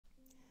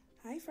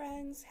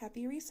friends,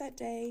 happy reset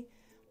day.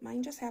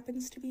 Mine just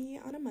happens to be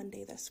on a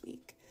Monday this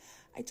week.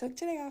 I took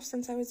today off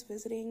since I was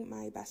visiting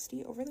my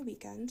bestie over the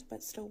weekend,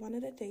 but still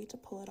wanted a day to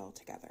pull it all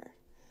together.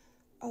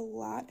 A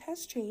lot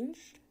has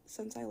changed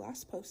since I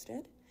last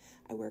posted.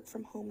 I work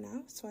from home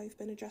now, so I've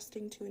been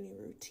adjusting to a new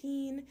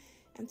routine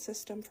and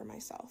system for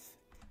myself.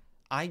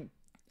 I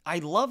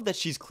love that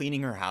she's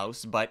cleaning her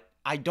house, but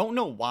I don't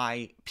know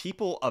why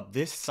people of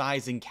this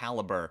size and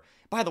caliber.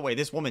 By the way,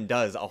 this woman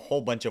does a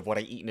whole bunch of what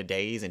I eat in a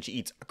day, and she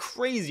eats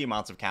crazy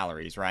amounts of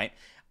calories, right?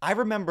 I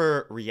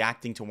remember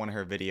reacting to one of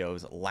her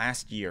videos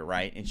last year,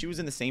 right? And she was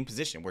in the same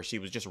position where she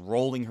was just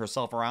rolling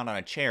herself around on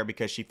a chair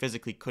because she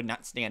physically could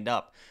not stand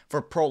up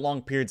for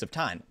prolonged periods of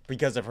time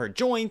because of her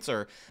joints,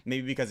 or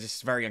maybe because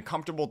it's very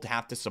uncomfortable to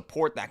have to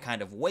support that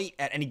kind of weight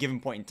at any given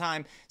point in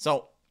time.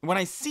 So when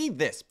I see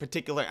this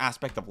particular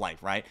aspect of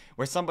life, right,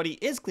 where somebody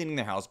is cleaning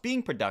their house,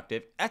 being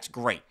productive, that's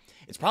great.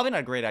 It's probably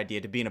not a great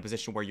idea to be in a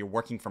position where you're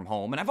working from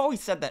home. And I've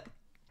always said that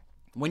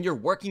when you're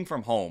working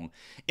from home,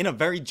 in a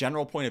very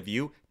general point of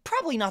view,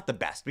 probably not the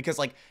best, because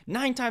like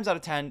 9 times out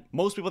of 10,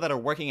 most people that are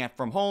working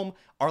from home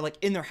are like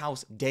in their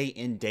house day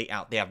in, day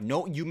out. They have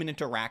no human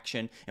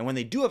interaction. And when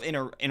they do have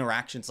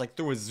interactions, like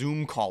through a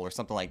Zoom call or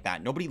something like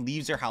that, nobody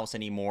leaves their house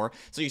anymore.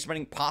 So you're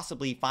spending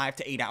possibly 5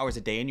 to 8 hours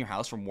a day in your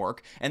house from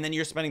work. And then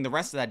you're spending the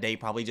rest of that day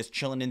probably just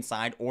chilling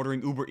inside,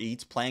 ordering Uber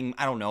Eats, playing,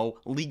 I don't know,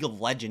 League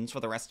of Legends for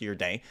the rest of your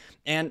day.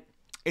 And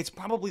it's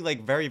probably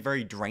like very,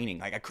 very draining.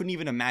 Like I couldn't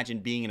even imagine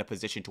being in a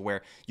position to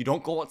where you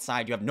don't go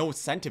outside. You have no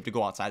incentive to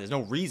go outside. There's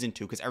no reason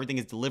to, because everything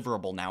is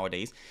deliverable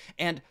nowadays.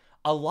 And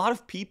a lot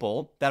of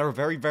people that are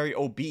very, very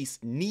obese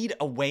need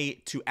a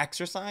way to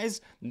exercise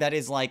that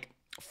is like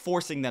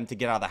forcing them to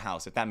get out of the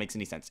house, if that makes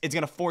any sense. It's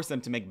going to force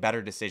them to make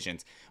better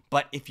decisions.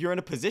 But if you're in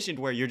a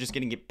position where you're just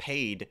going to get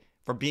paid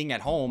for being at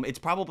home, it's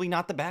probably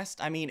not the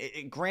best. I mean,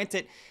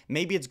 granted,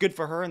 maybe it's good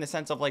for her in the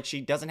sense of like she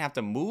doesn't have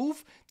to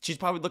move. She's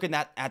probably looking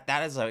at that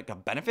as like a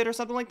benefit or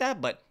something like that,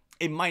 but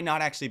it might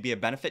not actually be a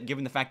benefit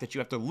given the fact that you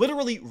have to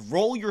literally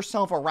roll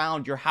yourself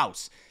around your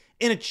house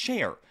in a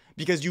chair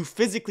because you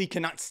physically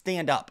cannot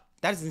stand up.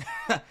 That is,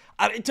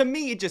 to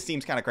me, it just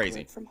seems kind of crazy.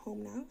 I work from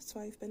home now, so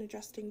I've been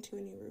adjusting to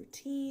a new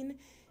routine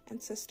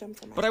and system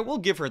for myself. But I will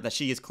give her that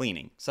she is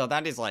cleaning. So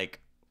that is like,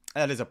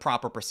 that is a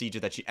proper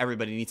procedure that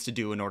everybody needs to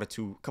do in order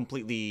to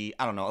completely,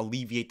 I don't know,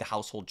 alleviate the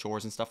household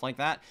chores and stuff like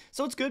that.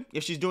 So it's good.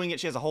 If she's doing it,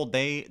 she has a whole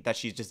day that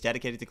she's just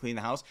dedicated to clean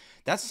the house.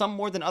 That's some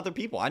more than other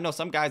people. I know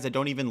some guys that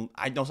don't even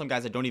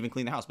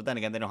clean the house, but then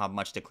again, they don't have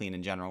much to clean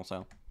in general,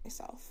 so.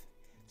 Myself.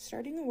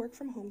 Starting a work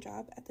from home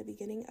job at the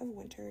beginning of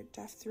winter,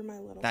 deaf through my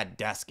little... That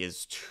desk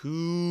is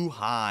too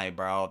high,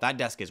 bro. That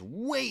desk is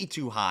way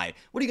too high.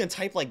 What are you gonna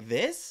type like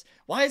this?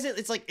 Why is it,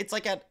 it's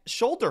like at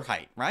shoulder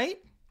height, right?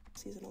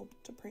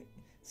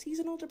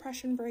 Seasonal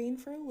depression brain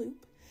for a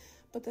loop,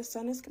 but the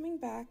sun is coming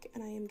back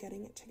and I am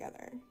getting it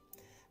together.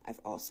 I've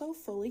also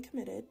fully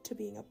committed to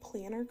being a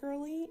planner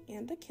girly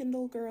and a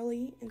Kindle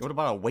girly. What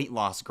about a weight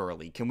loss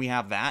girly? Can we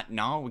have that?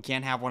 No, we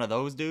can't have one of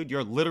those, dude.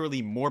 You're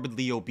literally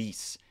morbidly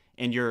obese,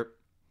 and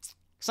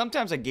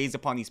sometimes I gaze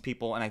upon these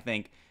people and I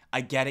think, I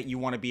get it, you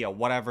want to be a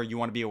whatever,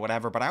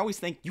 but I always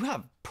think you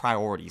have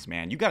priorities,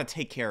 man. You got to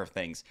take care of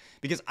things,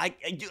 because I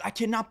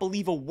cannot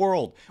believe a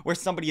world where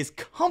somebody is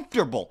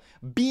comfortable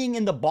being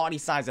in the body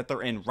size that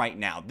they're in right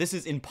now. This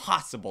is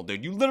impossible,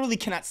 dude. You literally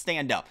cannot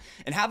stand up,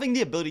 and having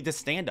the ability to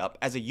stand up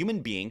as a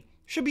human being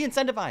should be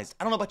incentivized.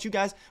 I don't know about you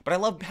guys, but I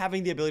love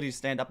having the ability to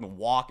stand up and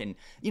walk, and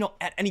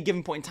at any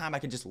given point in time I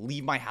can just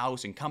leave my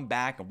house and come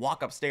back and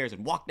walk upstairs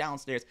and walk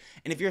downstairs.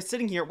 And if you're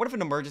sitting here, what if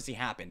an emergency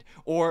happened,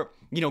 or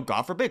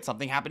God forbid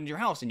something happened in your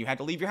house and you had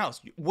to leave your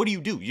house? What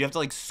do? You have to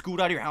like scoot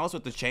out of your house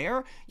with the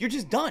chair? You're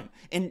just done.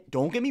 And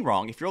don't get me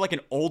wrong, if you're like an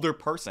older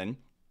person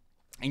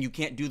and you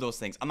can't do those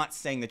things, I'm not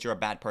saying that you're a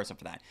bad person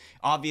for that.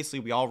 Obviously,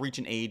 we all reach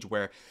an age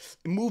where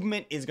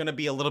movement is going to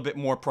be a little bit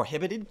more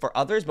prohibited for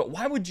others, but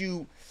why would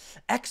you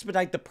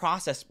expedite the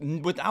process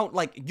without,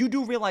 like, you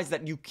do realize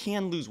that you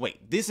can lose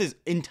weight. This is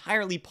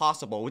entirely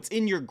possible. It's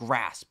in your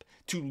grasp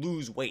to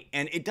lose weight,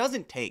 and it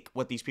doesn't take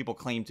what these people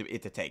claim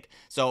it to take.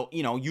 So,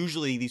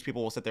 usually these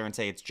people will sit there and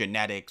say it's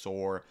genetics,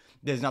 or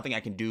there's nothing I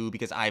can do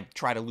because I've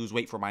tried to lose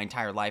weight for my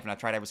entire life and I've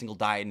tried every single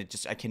diet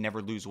and I can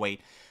never lose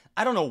weight.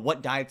 I don't know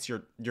what diets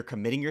you're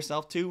committing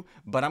yourself to,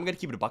 but I'm going to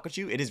keep it a buck with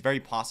you. It is very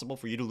possible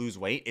for you to lose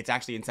weight. It's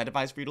actually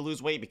incentivized for you to lose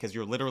weight, because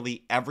you're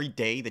literally, every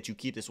day that you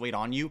keep this weight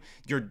on you,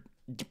 you're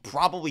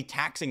probably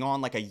taxing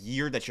on like a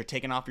year that you're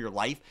taking off of your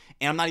life.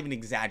 And I'm not even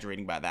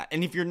exaggerating by that.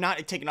 And if you're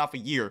not taking off a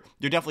year,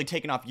 you're definitely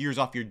taking off years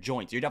off your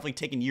joints. You're definitely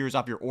taking years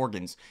off your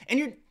organs.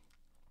 And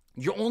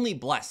you're only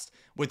blessed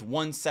with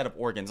one set of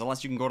organs,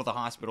 unless you can go to the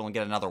hospital and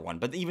get another one.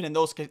 But even in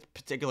those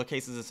particular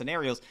cases and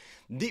scenarios,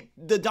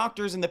 the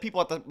doctors and the people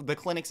at the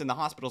clinics and the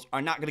hospitals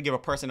are not going to give a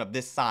person of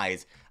this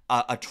size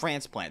a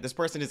transplant. This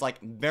person is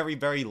like very,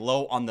 very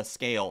low on the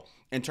scale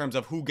in terms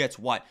of who gets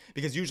what,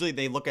 because usually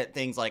they look at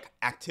things like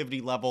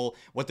activity level,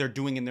 what they're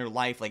doing in their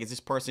life. Like, is this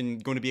person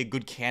going to be a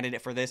good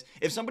candidate for this?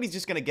 If somebody's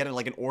just going to get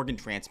like an organ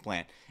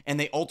transplant and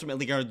they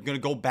ultimately are going to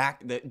go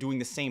back doing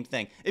the same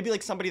thing, it'd be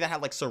like somebody that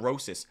had like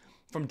cirrhosis.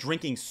 from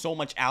drinking so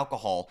much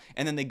alcohol,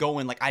 and then they go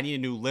in like, I need a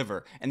new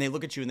liver, and they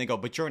look at you and they go,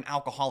 but you're an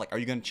alcoholic. Are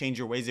you going to change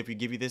your ways if you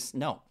give you this?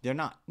 No, they're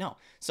not. No.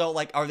 So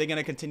like, are they going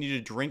to continue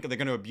to drink? Are they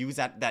going to abuse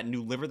that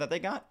new liver that they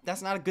got?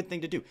 That's not a good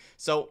thing to do.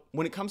 So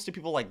when it comes to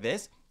people like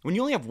this, when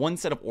you only have one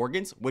set of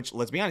organs, which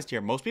let's be honest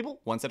here, most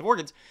people, one set of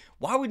organs,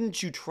 why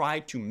wouldn't you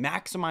try to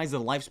maximize the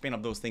lifespan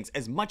of those things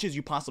as much as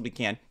you possibly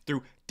can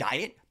through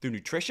diet, through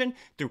nutrition,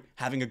 through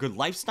having a good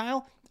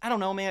lifestyle? I don't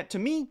know, man. To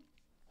me,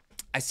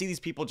 I see these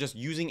people just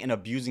using and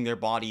abusing their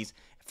bodies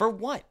for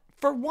what?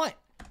 For what?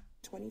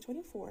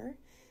 2024.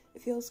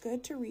 It feels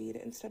good to read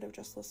instead of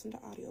just listen to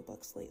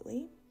audiobooks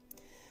lately.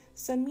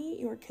 Send me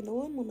your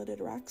Kindle Unlimited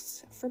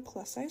recs for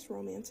plus-size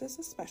romances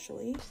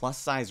especially.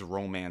 Plus-size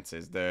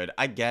romances, dude.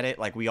 I get it.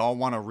 Like, we all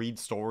want to read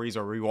stories,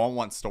 or we all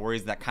want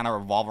stories that kind of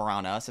revolve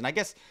around us. And I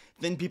guess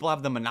thin people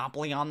have the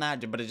monopoly on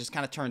that, but it just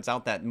kind of turns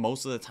out that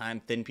most of the time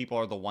thin people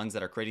are the ones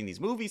that are creating these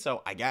movies,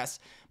 so I guess.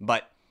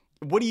 But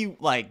what do you,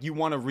 like, you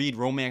want to read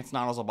romance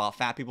novels about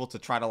fat people to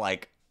try to,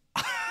 like,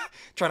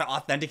 try to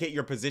authenticate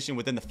your position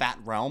within the fat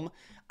realm?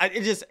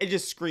 It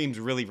just screams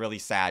really, really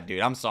sad,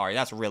 dude. I'm sorry.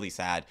 That's really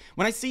sad.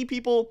 When I see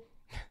people,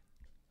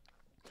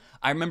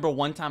 I remember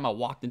one time I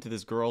walked into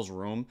this girl's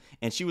room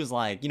and she was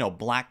like, you know,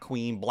 black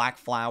queen, black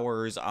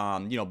flowers,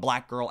 you know,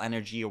 black girl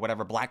energy or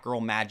whatever, black girl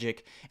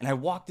magic. And I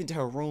walked into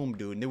her room,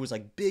 dude, and there was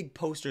like big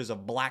posters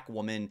of black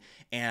woman,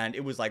 and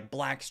it was like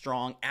black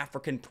strong,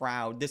 African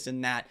proud, this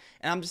and that.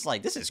 And I'm just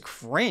like, this is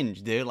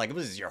cringe, dude. Like,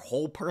 this is your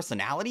whole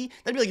personality.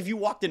 That'd be like if you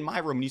walked in my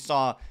room and you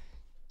saw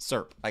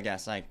Serp, I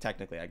guess. I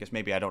guess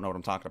maybe I don't know what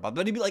I'm talking about.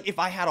 But it'd be like if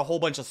I had a whole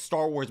bunch of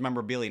Star Wars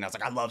memorabilia and I was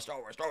like, I love Star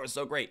Wars. Star Wars is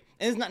so great.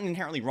 And there's nothing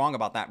inherently wrong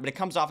about that, but it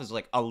comes off as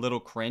like a little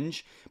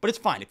cringe. But it's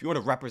fine. If you want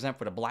to represent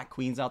for the black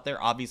queens out there,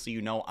 obviously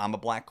you know I'm a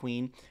black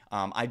queen.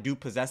 I do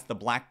possess the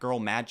black girl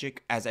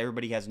magic, as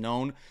everybody has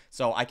known.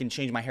 So I can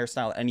change my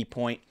hairstyle at any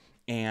point.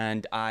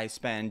 And I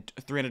spend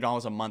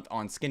 $300 a month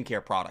on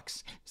skincare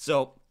products.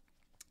 So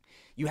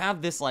you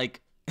have this like...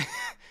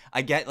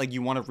 I get like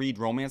you want to read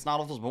romance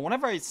novels, but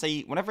whenever I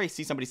see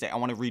somebody say I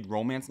want to read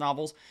romance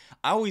novels,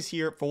 I always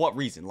hear, for what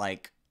reason?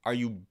 Like, are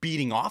you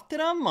beating off to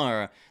them?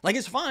 Or like,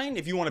 it's fine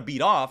if you want to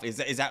beat off. Is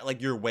that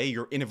like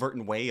your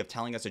inadvertent way of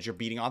telling us that you're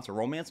beating off to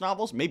romance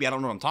novels? Maybe I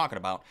don't know what I'm talking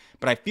about,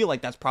 but I feel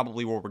like that's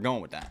probably where we're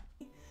going with that.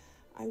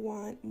 I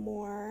want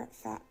more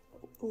fat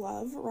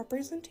love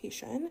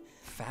representation.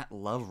 Fat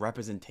love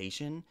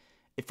representation?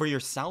 For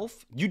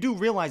yourself, you do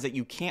realize that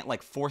you can't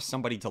like force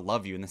somebody to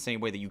love you in the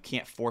same way that you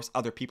can't force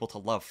other people to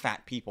love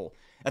fat people.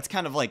 That's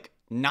kind of like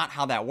not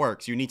how that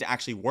works. You need to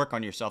actually work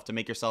on yourself to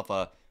make yourself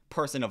a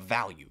person of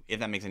value,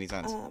 if that makes any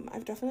sense.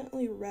 I've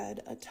definitely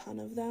read a ton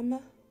of them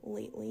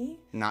lately.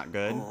 Not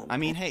good. I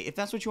mean, hey, if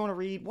that's what you want to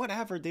read,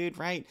 whatever, dude,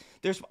 right?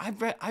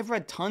 I've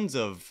read tons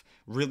of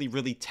really,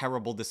 really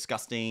terrible,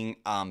 disgusting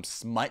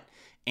smut.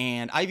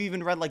 And I've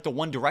even read like the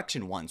One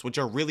Direction ones, which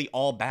are really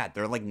all bad.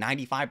 They're like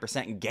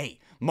 95% gay.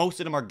 Most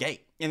of them are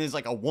gay. And there's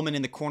like a woman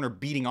in the corner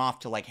beating off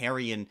to like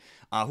Harry and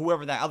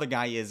whoever that other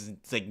guy is.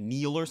 It's like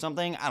Neil or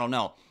something. I don't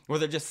know. Where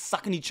they're just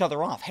sucking each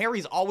other off.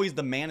 Harry's always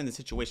the man in the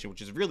situation,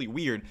 which is really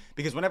weird.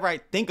 Because whenever I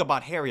think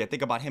about Harry, I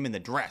think about him in the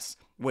dress.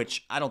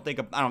 Which I don't think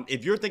of.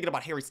 If you're thinking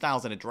about Harry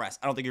Styles in a dress,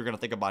 I don't think you're going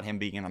to think about him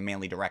being in a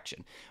manly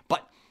direction.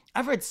 But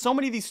I've read so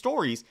many of these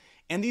stories.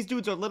 And these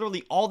dudes are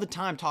literally all the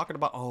time talking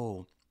about,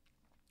 oh,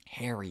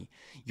 Harry,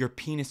 your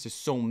penis is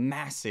so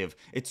massive.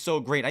 It's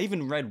so great. I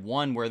even read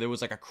one where there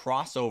was like a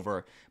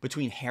crossover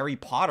between Harry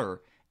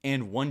Potter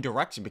and One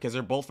Direction because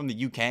they're both from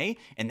the UK.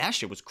 And that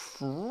shit was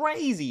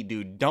crazy,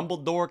 dude.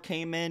 Dumbledore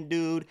came in,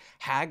 dude.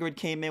 Hagrid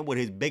came in with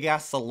his big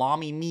ass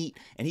salami meat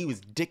and he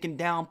was dicking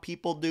down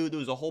people, dude. There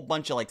was a whole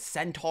bunch of like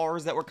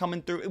centaurs that were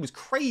coming through. It was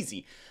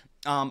crazy.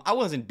 I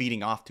wasn't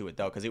beating off to it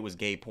though because it was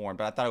gay porn,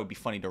 but I thought it would be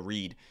funny to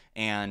read.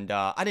 And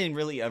I didn't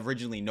really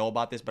originally know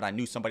about this, but I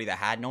knew somebody that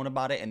had known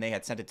about it and they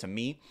had sent it to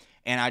me.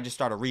 And I just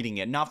started reading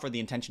it, not for the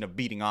intention of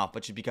beating off,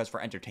 but just because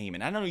for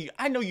entertainment. I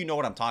know you know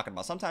what I'm talking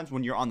about. Sometimes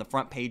when you're on the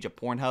front page of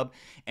Pornhub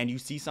and you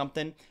see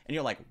something and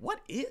you're like,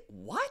 what?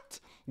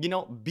 You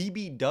know,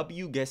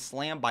 BBW gets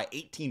slammed by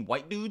 18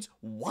 white dudes?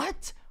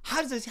 What?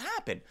 How does this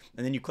happen?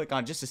 And then you click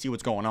on just to see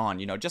what's going on,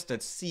 you know, just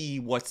to see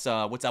what's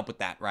up with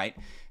that, right?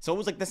 So it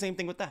was like the same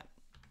thing with that.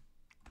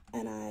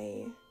 And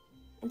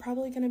I'm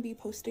probably going to be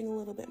posting a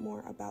little bit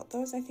more about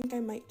those. I think I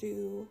might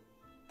do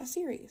a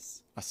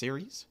series. A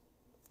series?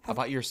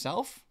 About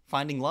yourself?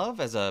 Finding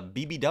love as a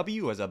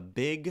BBW, as a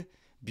big,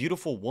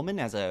 beautiful woman,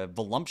 as a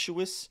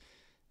voluptuous...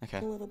 Okay.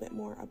 A little bit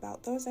more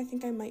about those. I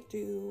think I might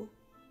do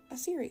a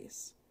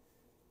series.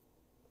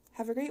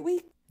 Have a great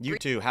week. You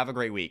too. Have a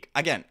great week.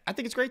 Again, I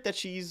think it's great that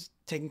she's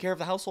taking care of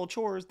the household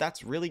chores.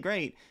 That's really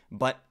great.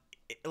 But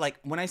like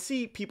when I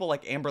see people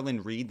like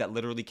Amberlynn Reed that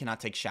literally cannot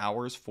take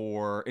showers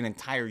for an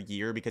entire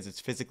year because it's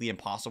physically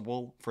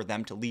impossible for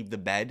them to leave the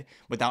bed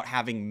without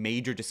having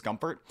major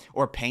discomfort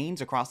or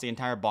pains across the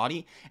entire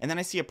body. And then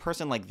I see a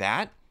person like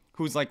that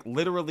who's like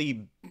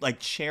literally like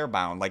chair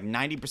bound, like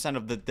 90%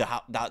 of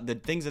the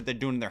things that they're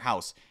doing in their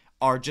house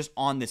are just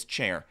on this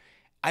chair.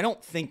 I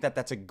don't think that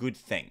that's a good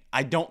thing.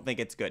 I don't think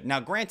it's good. Now,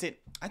 granted,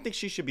 I think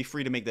she should be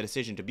free to make the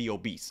decision to be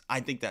obese. I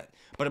think that.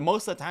 But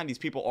most of the time, these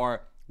people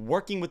are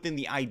working within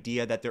the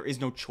idea that there is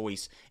no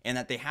choice and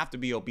that they have to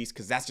be obese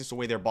because that's just the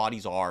way their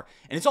bodies are.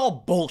 And it's all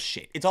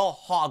bullshit. It's all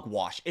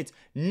hogwash. It's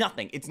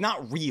nothing. It's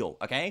not real,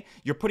 okay?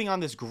 You're putting on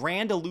this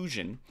grand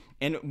illusion,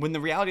 and when the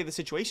reality of the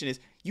situation is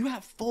you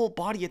have full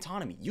body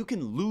autonomy. You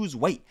can lose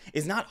weight.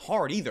 It's not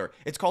hard either.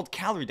 It's called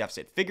calorie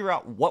deficit. Figure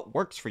out what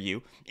works for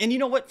you. And you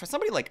know what? For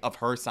somebody like of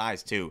her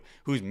size too,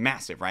 who's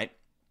massive, right?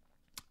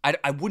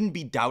 I wouldn't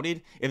be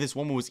doubted if this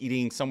woman was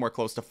eating somewhere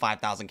close to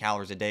 5,000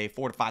 calories a day,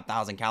 4,000 to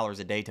 5,000 calories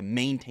a day to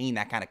maintain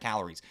that kind of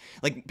calories.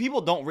 Like, people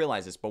don't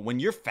realize this, but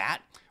when you're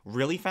fat,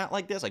 really fat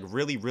like this, like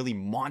really, really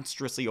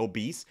monstrously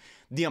obese,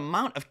 the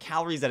amount of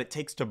calories that it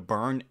takes to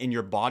burn in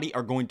your body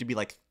are going to be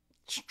like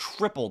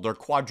tripled or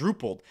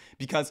quadrupled,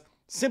 because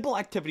simple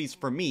activities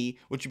for me,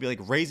 which would be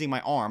like raising my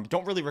arm,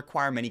 don't really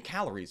require many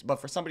calories. But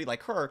for somebody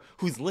like her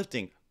who's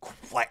lifting,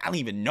 like, I don't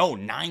even know,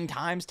 9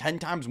 times, 10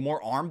 times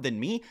more arm than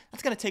me,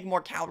 that's going to take more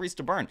calories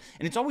to burn.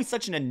 And it's always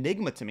such an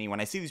enigma to me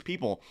when I see these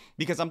people,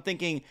 because I'm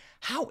thinking,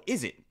 how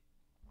is it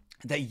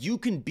that you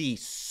can be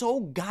so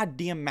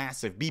goddamn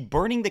massive, be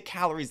burning the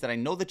calories that I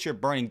know that you're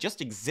burning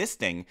just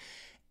existing,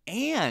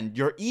 and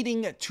you're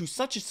eating to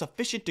such a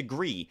sufficient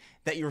degree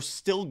that you're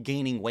still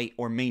gaining weight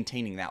or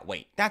maintaining that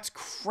weight? That's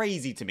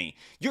crazy to me.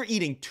 You're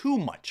eating too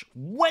much,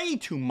 way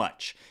too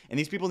much. And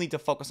these people need to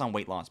focus on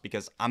weight loss,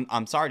 because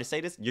I'm sorry to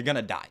say this, you're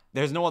gonna die.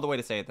 There's no other way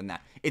to say it than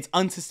that. It's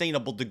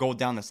unsustainable to go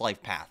down this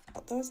life path.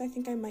 Those, I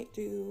think I might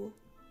do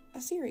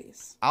a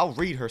series. I'll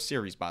read her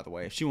series, by the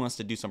way. If she wants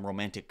to do some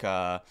romantic,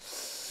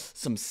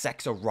 some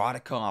sex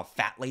erotica,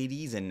 fat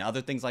ladies and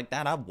other things like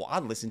that,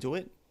 I'd listen to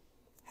it.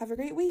 Have a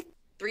great week.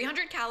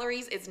 300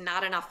 calories is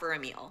not enough for a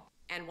meal,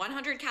 and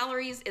 100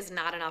 calories is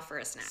not enough for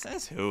a snack.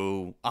 Says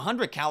who?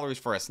 100 calories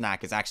for a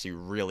snack is actually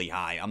really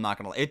high. I'm not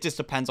gonna lie. It just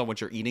depends on what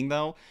you're eating,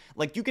 though.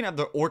 Like, you can have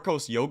the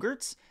Orkos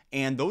yogurts,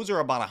 and those are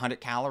about 100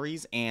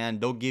 calories,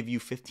 and they'll give you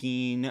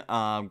 15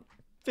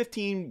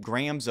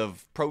 grams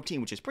of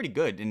protein, which is pretty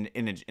good in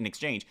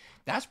exchange.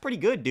 That's pretty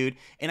good, dude.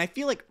 And I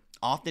feel like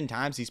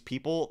oftentimes these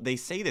people, they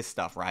say this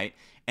stuff, right?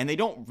 And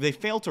they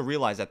fail to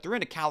realize that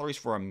 300 calories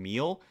for a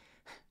meal,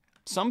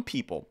 some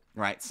people,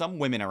 right, some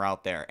women are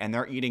out there and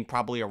they're eating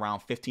probably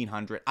around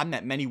 1,500. I've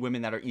met many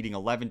women that are eating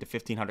 11 to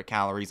 1,500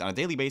 calories on a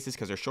daily basis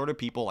because they're shorter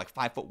people, like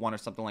 5'1" or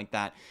something like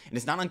that. And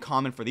it's not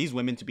uncommon for these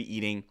women to be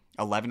eating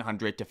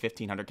 1,100 to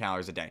 1,500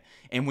 calories a day.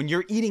 And when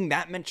you're eating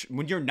that much,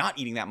 when you're not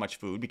eating that much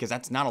food, because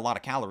that's not a lot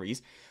of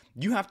calories,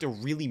 you have to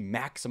really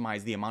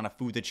maximize the amount of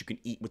food that you can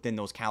eat within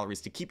those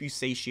calories to keep you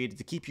satiated,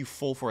 to keep you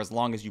full for as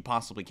long as you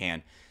possibly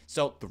can.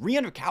 So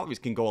 300 calories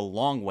can go a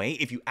long way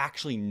if you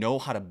actually know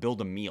how to build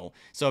a meal.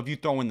 So if you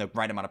throw in the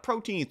right amount of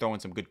protein, you throw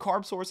in some good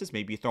carb sources,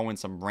 maybe you throw in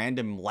some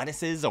random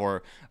lettuces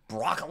or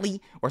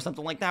broccoli or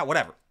something like that,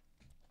 whatever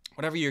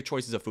your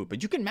choices of food,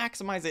 but you can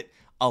maximize it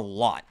a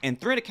lot.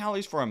 And 300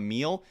 calories for a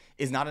meal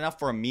is not enough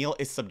for a meal.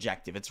 It's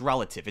subjective. It's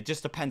relative. It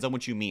just depends on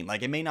what you mean.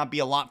 Like, it may not be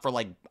a lot for,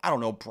 like, I don't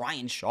know,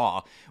 Brian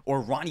Shaw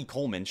or Ronnie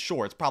Coleman.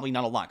 Sure, it's probably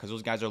not a lot because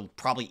those guys are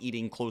probably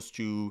eating close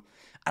to,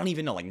 I don't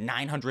even know, like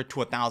 900 to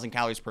 1,000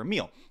 calories per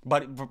meal.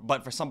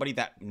 But for somebody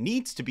that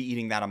needs to be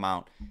eating that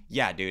amount,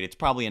 yeah, dude, it's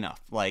probably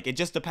enough. Like, it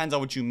just depends on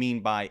what you mean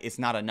by it's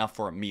not enough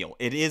for a meal.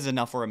 It is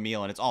enough for a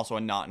meal, and it's also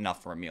not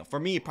enough for a meal. For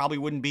me, it probably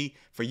wouldn't be.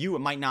 For you, it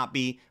might not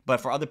be.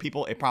 But for other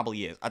people, it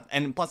probably is.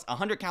 And plus,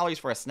 100 calories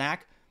for a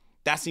snack,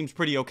 that seems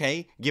pretty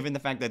okay, given the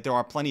fact that there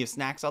are plenty of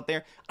snacks out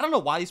there. I don't know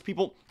why these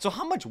people. So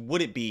how much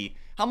would it be?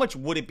 How much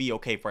would it be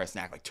okay for a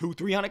snack? Like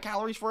 200-300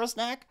 calories for a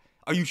snack?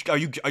 Are you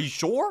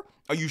sure?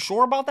 Are you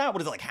sure about that?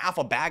 What is it, like half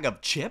a bag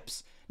of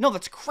chips? No,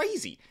 that's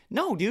crazy.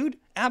 No, dude,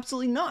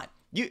 absolutely not.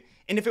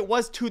 And if it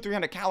was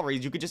 200-300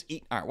 calories, you could just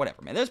eat. All right,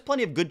 whatever, man. There's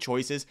plenty of good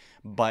choices,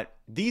 but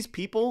these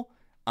people,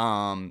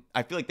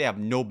 I feel like they have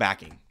no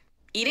backing.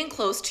 Eating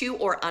close to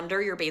or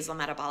under your basal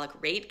metabolic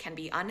rate can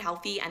be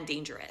unhealthy and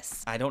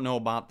dangerous. I don't know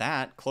about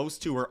that. Close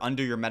to or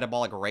under your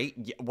metabolic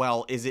rate?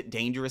 Well, is it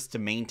dangerous to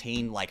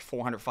maintain like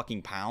 400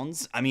 fucking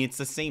pounds? I mean, it's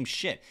the same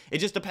shit. It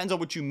just depends on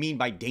what you mean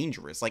by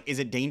dangerous. Like, is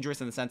it dangerous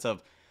in the sense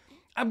of,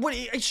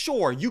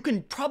 sure, you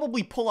can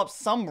probably pull up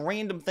some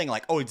random thing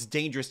like, oh, it's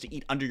dangerous to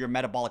eat under your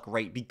metabolic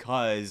rate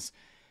because,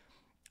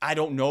 I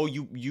don't know,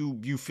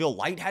 you feel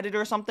lightheaded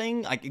or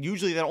something. Like,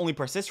 usually that only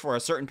persists for a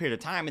certain period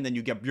of time, and then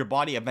your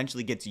body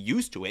eventually gets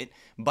used to it.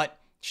 But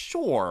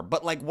sure,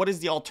 but like, what is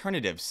the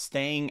alternative?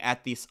 Staying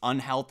at this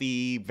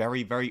unhealthy,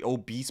 very, very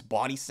obese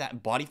body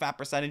fat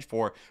percentage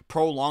for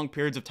prolonged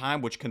periods of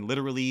time, which can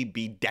literally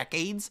be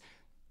decades?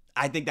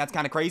 I think that's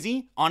kind of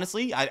crazy,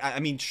 honestly. I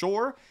mean,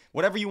 sure,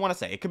 whatever you want to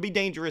say. It could be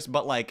dangerous,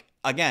 but like,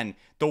 again,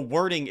 the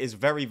wording is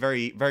very,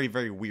 very, very,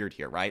 very weird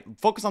here, right?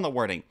 Focus on the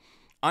wording.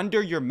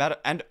 Under your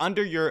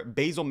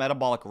basal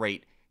metabolic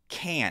rate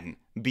can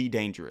be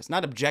dangerous,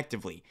 not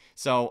objectively.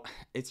 So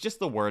it's just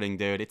the wording,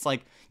 dude. It's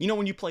like, you know,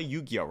 when you play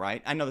Yu-Gi-Oh,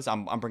 right? I know this,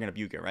 I'm bringing up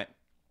Yu-Gi-Oh, right?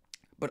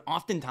 But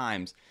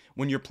oftentimes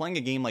when you're playing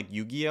a game like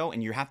Yu-Gi-Oh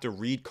and you have to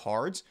read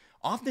cards,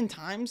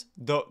 oftentimes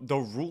the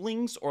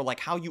rulings or like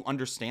how you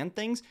understand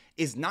things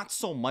is not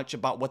so much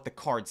about what the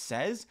card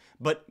says,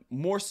 but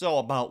more so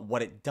about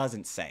what it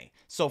doesn't say.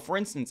 So for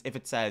instance, if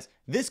it says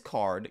this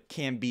card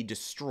can be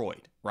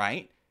destroyed,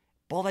 right?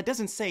 Well, that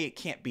doesn't say it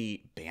can't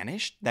be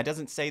banished. That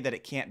doesn't say that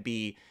it can't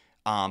be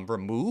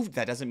removed.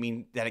 That doesn't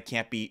mean that it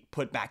can't be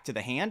put back to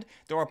the hand.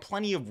 There are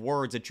plenty of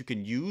words that you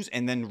can use,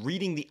 and then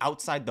reading the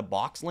outside the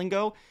box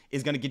lingo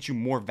is going to get you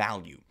more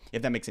value,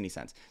 if that makes any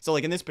sense. So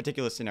like in this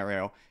particular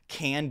scenario,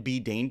 can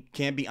be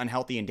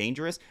unhealthy and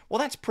dangerous. Well,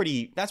 that's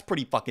pretty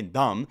fucking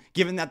dumb,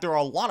 given that there are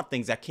a lot of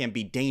things that can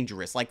be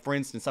dangerous. Like for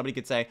instance, somebody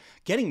could say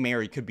getting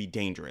married could be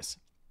dangerous.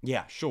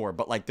 Yeah, sure,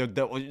 but like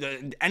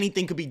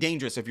anything could be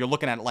dangerous if you're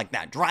looking at it like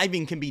that.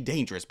 Driving can be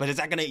dangerous, but is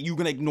that you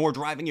gonna ignore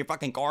driving your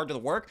fucking car to the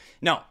work?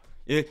 No.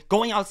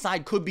 Going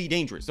outside could be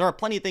dangerous. There are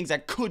plenty of things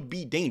that could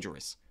be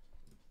dangerous.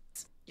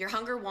 Your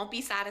hunger won't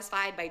be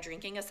satisfied by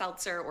drinking a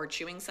seltzer or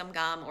chewing some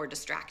gum or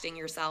distracting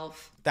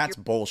yourself. That's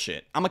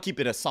bullshit. I'm gonna keep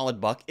it a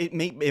solid buck.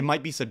 It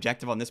might be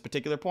subjective on this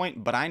particular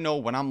point, but I know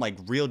when I'm like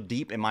real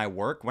deep in my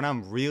work, when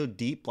I'm real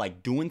deep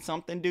like doing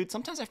something, dude,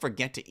 sometimes I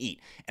forget to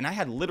eat. And I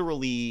had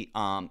literally,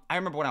 I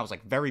remember when I was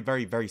like very,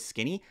 very, very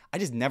skinny, I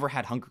just never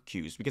had hunger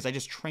cues because I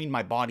just trained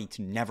my body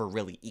to never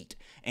really eat.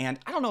 And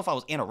I don't know if I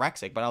was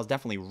anorexic, but I was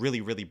definitely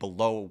really, really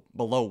below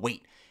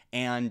weight.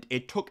 And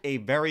it took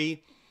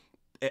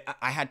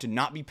I had to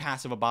not be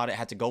passive about it. I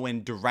had to go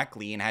in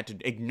directly and I had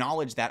to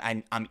acknowledge that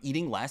I'm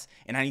eating less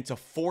and I need to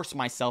force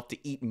myself to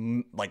eat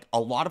like a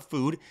lot of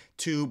food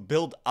to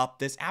build up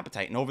this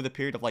appetite. And over the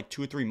period of like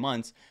 2 or 3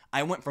 months,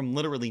 I went from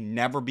literally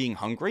never being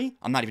hungry.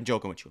 I'm not even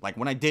joking with you. Like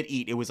when I did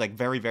eat, it was like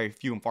very, very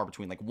few and far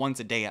between, like once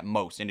a day at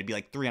most. And it'd be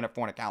like 300,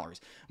 400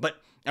 calories.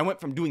 But I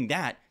went from doing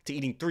that to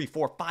eating 3,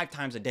 4, 5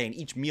 times a day, and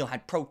each meal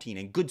had protein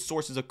and good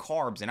sources of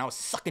carbs, and I was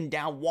sucking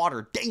down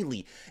water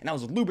daily, and I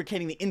was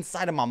lubricating the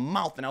inside of my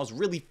mouth, and I was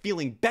really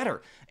feeling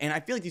better. And I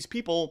feel like these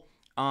people,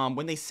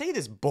 when they say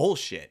this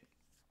bullshit,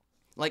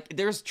 like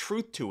there's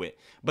truth to it,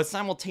 but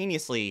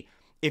simultaneously,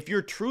 if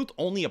your truth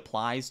only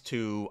applies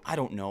to, I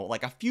don't know,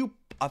 like a few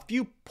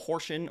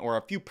portion or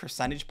a few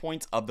percentage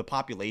points of the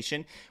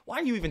population, why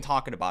are you even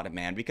talking about it,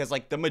 man? Because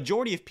like the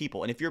majority of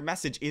people, and if your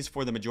message is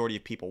for the majority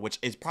of people, which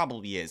is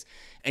probably is,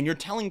 and you're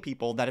telling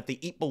people that if they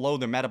eat below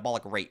their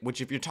metabolic rate,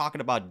 which if you're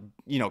talking about,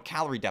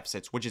 calorie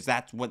deficits, which is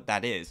that's what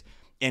that is,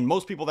 and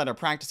most people that are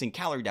practicing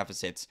calorie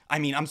deficits, I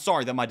mean, I'm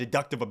sorry that my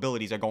deductive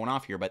abilities are going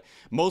off here, but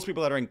most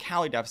people that are in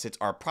calorie deficits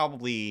are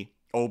probably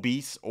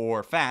obese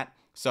or fat.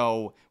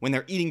 So when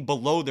they're eating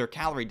below their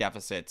calorie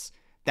deficits,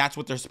 that's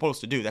what they're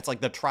supposed to do. That's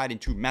like the tried and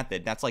true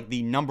method. That's like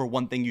the number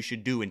one thing you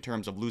should do in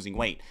terms of losing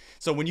weight.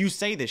 So when you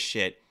say this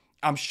shit,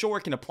 I'm sure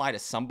it can apply to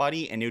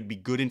somebody and it would be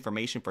good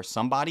information for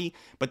somebody,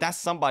 but that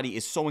somebody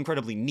is so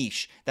incredibly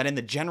niche that in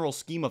the general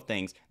scheme of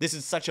things, this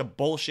is such a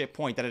bullshit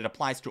point that it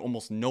applies to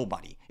almost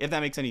nobody, if that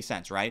makes any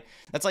sense, right?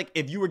 That's like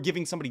if you were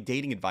giving somebody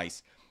dating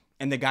advice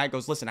and the guy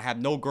goes, listen, I have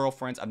no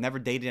girlfriends. I've never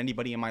dated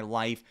anybody in my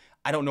life.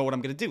 I don't know what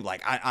I'm going to do.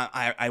 Like,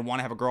 I want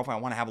to have a girlfriend.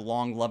 I want to have a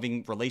long,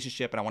 loving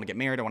relationship, and I want to get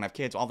married. I want to have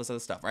kids, all this other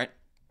stuff, right?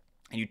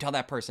 And you tell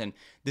that person,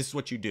 this is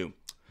what you do.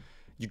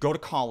 You go to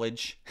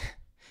college.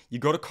 You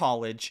go to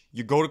college,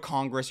 you go to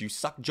Congress, you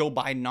suck Joe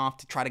Biden off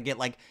to try to get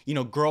like,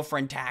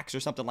 girlfriend tax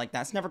or something like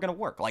that. It's never going to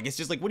work. Like, it's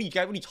just like, what are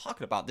you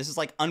talking about? This is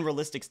like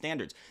unrealistic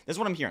standards. That's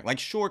what I'm hearing. Like,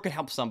 sure, it could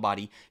help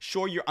somebody.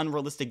 Sure, your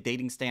unrealistic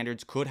dating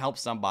standards could help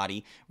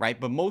somebody, right?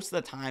 But most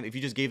of the time, if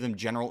you just gave them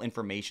general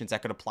information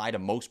that could apply to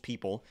most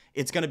people,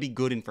 it's going to be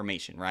good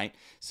information, right?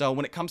 So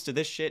when it comes to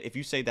this shit, if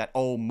you say that,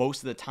 oh,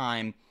 most of the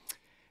time,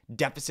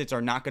 deficits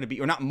are not going to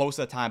be, or not most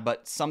of the time,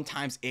 but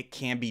sometimes it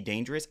can be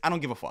dangerous. I don't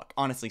give a fuck,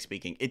 honestly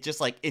speaking. It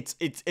just like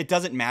it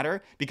doesn't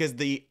matter because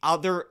the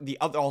other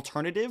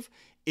alternative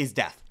is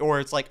death, or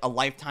it's like a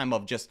lifetime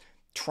of just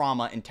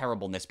trauma and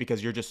terribleness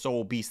because you're just so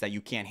obese that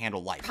you can't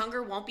handle life.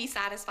 Hunger won't be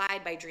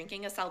satisfied by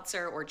drinking a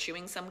seltzer or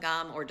chewing some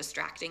gum or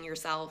distracting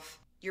yourself.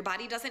 Your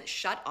body doesn't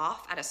shut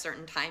off at a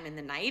certain time in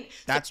the night.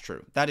 That's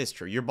true. That is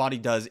true. Your body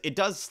does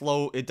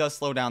slow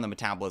down the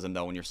metabolism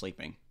though when you're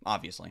sleeping,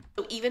 obviously.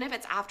 So even if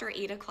it's after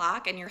 8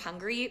 o'clock and you're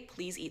hungry,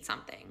 please eat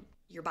something.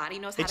 Your body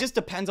knows how It just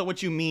depends on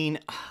what you mean.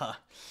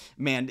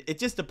 Man, it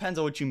just depends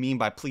on what you mean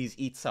by please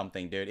eat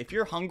something, dude. If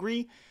you're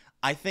hungry,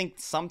 I think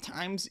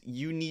sometimes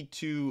you need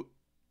to,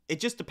 it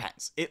just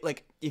depends.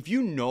 If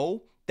you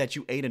know that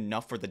you ate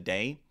enough for the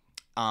day,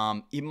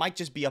 it might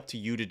just be up to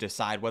you to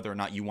decide whether or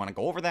not you want to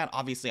go over that.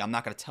 Obviously, I'm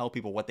not going to tell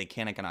people what they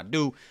can and cannot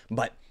do,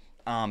 but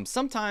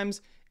sometimes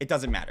it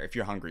doesn't matter if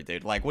you're hungry,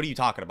 dude. Like, what are you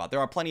talking about? There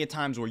are plenty of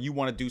times where you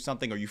want to do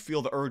something or you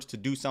feel the urge to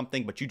do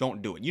something, but you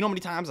don't do it. You know how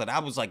many times that I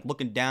was like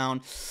looking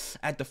down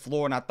at the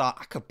floor and I thought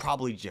I could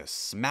probably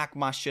just smack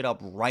my shit up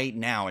right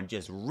now and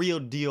just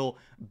real deal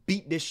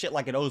beat this shit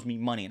like it owes me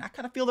money. And I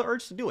kind of feel the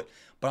urge to do it,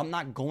 but I'm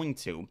not going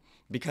to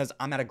because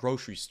I'm at a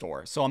grocery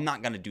store. So I'm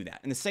not going to do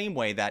that. In the same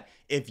way that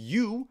if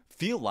you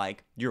feel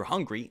like you're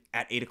hungry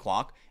at 8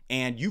 o'clock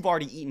and you've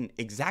already eaten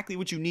exactly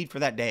what you need for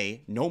that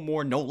day, no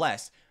more, no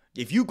less,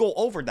 If you go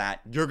over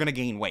that, you're going to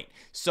gain weight.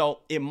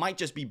 So it might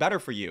just be better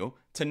for you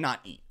to not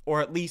eat,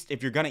 or at least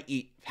if you're going to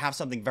eat, have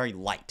something very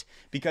light,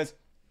 because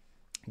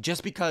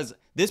just because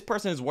this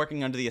person is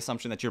working under the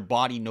assumption that your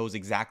body knows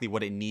exactly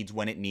what it needs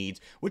when it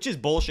needs, which is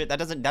bullshit. That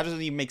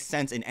doesn't even make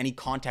sense in any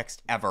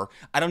context ever.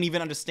 I don't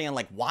even understand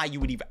like why you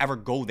would even ever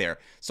go there.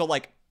 So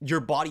like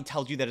your body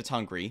tells you that it's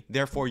hungry,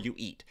 therefore you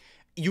eat.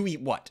 You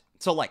eat what?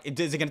 So like,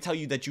 is it going to tell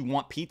you that you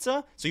want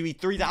pizza? So you eat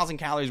 3,000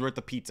 calories worth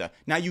of pizza.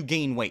 Now you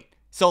gain weight.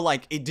 So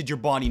like, did your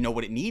body know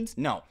what it needs?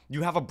 No.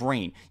 You have a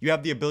brain. You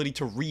have the ability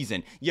to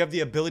reason. You have the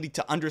ability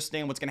to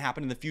understand what's going to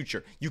happen in the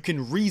future. You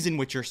can reason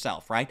with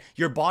yourself, right?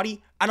 Your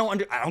body, I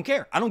don't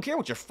care. I don't care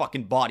what your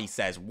fucking body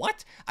says.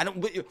 What?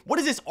 What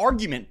is this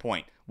argument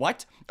point?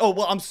 What? Oh,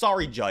 well, I'm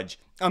sorry, Judge.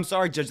 I'm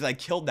sorry, Judge, that I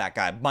killed that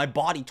guy. My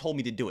body told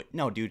me to do it.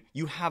 No, dude,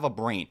 you have a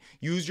brain.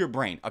 Use your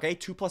brain, okay?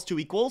 2 +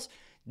 2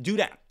 =? Do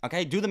that,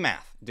 okay? Do the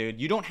math, dude.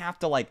 You don't have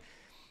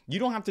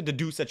to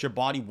deduce that your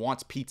body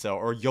wants pizza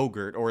or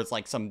yogurt or it's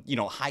like some,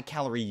 high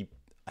calorie,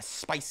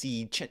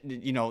 spicy,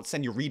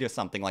 senorita,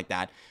 something like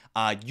that.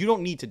 You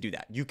don't need to do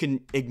that. You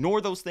can ignore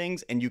those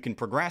things and you can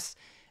progress,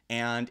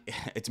 and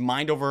it's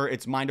mind over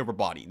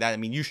body.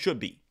 You should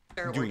be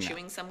or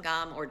chewing some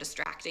gum or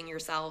distracting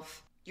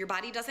yourself. Your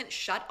body doesn't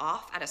shut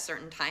off at a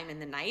certain time in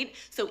the night.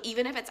 So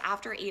even if it's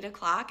after 8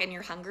 o'clock and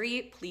you're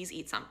hungry, please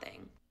eat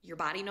something. Your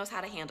body knows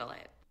how to handle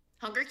it.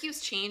 Hunger cues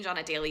change on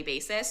a daily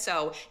basis,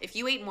 so if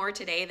you ate more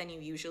today than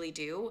you usually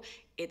do,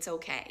 it's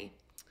okay.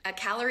 A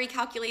calorie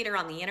calculator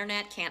on the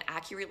internet can't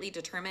accurately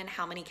determine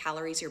how many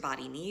calories your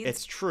body needs.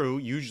 It's true.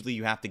 Usually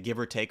you have to give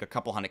or take a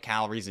couple hundred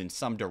calories in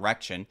some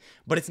direction,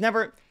 but it's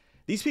never...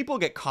 These people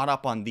get caught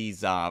up on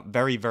these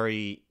very,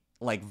 very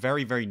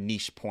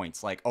niche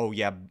points. Like, oh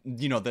yeah,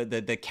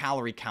 the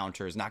calorie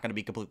counter is not going to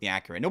be completely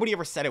accurate. Nobody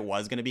ever said it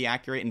was going to be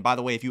accurate. And by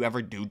the way, if you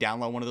ever do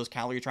download one of those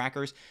calorie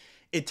trackers,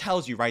 it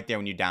tells you right there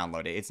when you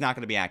download it. It's not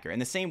going to be accurate. In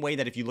the same way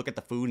that if you look at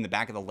the food in the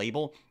back of the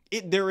label,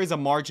 there is a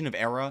margin of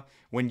error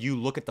when you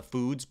look at the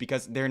foods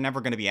because they're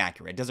never going to be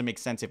accurate. It doesn't make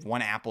sense if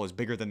one apple is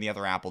bigger than the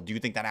other apple. Do you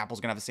think that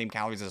apple's going to have the same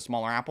calories as a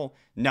smaller apple?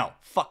 No.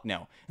 Fuck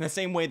no. In the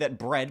same way that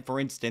bread, for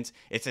instance,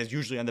 it says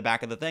usually on the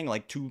back of the thing,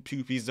 like two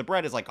pieces of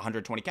bread is like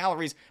 120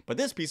 calories, but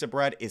this piece of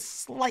bread is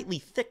slightly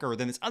thicker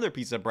than this other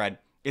piece of bread.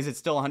 Is it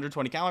still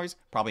 120 calories?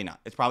 Probably not.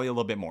 It's probably a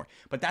little bit more.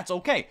 But that's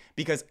okay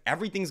because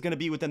everything's going to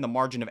be within the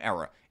margin of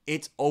error.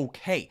 It's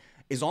okay.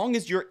 As long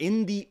as you're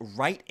in the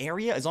right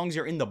area, as long as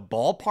you're in the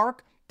ballpark,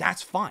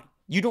 that's fine.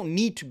 You don't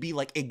need to be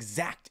like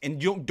exact,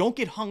 and you don't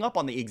get hung up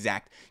on the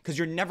exact because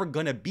you're never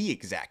going to be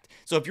exact.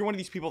 So if you're one of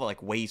these people that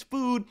like weighs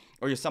food,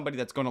 or you're somebody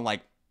that's going to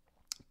like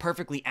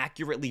perfectly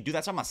accurately do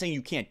that. So I'm not saying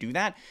you can't do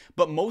that,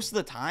 but most of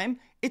the time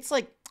it's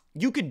like,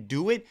 you could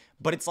do it,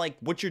 but it's like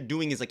what you're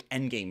doing is like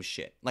endgame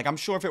shit. Like I'm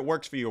sure if it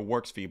works for you, it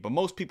works for you. But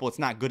most people, it's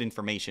not good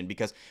information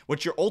because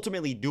what you're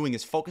ultimately doing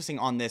is focusing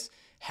on this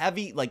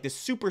heavy, like this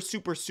super,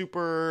 super,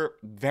 super,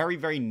 very,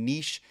 very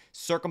niche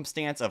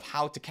circumstance of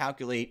how to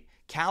calculate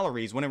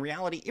calories, when in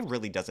reality, it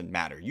really doesn't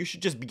matter. You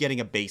should just be getting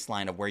a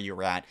baseline of where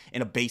you're at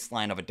and a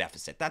baseline of a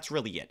deficit. That's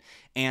really it.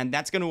 And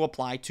that's going to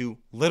apply to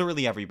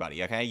literally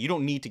everybody, okay? You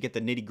don't need to get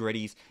the nitty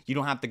gritties. You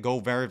don't have to go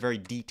very, very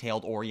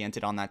detailed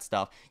oriented on that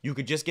stuff. You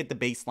could just get the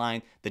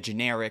baseline, the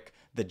generic,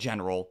 the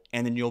general,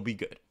 and then you'll be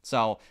good.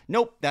 So,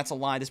 nope, that's a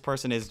lie. This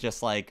person is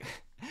just like...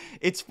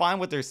 It's fine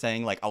what they're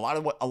saying. Like a lot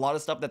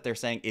of stuff that they're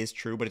saying is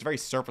true, but it's very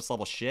surface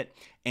level shit.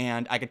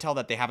 And I can tell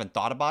that they haven't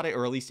thought about it,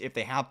 or at least if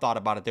they have thought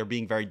about it, they're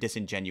being very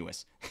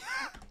disingenuous.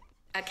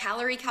 A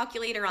calorie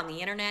calculator on the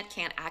internet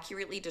can't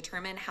accurately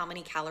determine how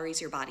many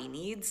calories your body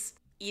needs.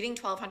 Eating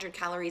 1,200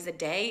 calories a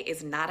day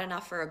is not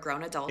enough for a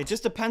grown adult. It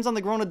just depends on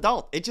the grown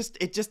adult. It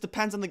just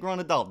depends on the grown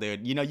adult,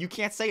 dude. You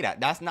can't say that.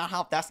 That's not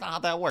how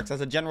that works.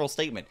 That's a general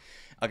statement.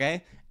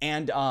 Okay?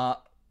 And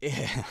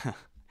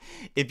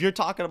if you're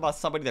talking about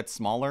somebody that's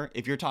smaller,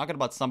 if you're talking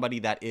about somebody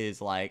that is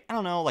like, I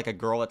don't know, like a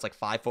girl that's like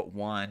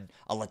 5'1",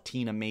 a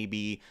Latina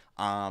maybe,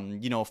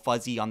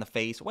 fuzzy on the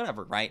face,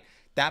 whatever, right?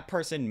 That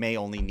person may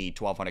only need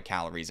 1,200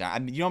 calories. You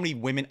know how many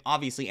women,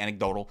 obviously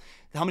anecdotal,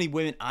 how many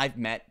women I've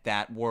met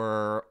that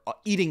were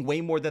eating way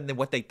more than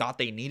what they thought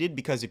they needed?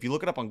 Because if you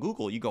look it up on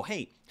Google, you go,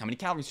 hey, how many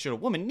calories should a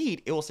woman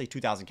need? It will say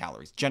 2,000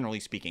 calories, generally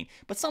speaking.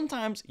 But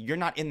sometimes you're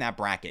not in that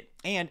bracket,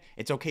 and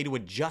it's okay to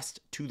adjust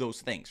to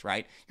those things,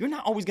 right? You're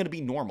not always going to be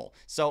normal.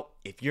 So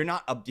if you're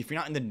not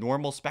in the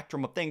normal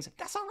spectrum of things,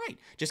 that's all right.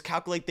 Just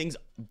calculate things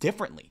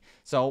differently.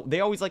 So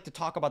they always like to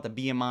talk about the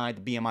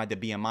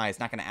BMI. It's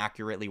not going to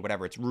accurately,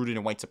 whatever. It's rooted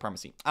in white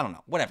supremacy. I don't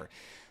know, whatever.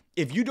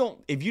 If you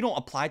don't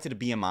apply to the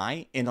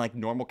BMI in like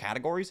normal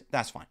categories,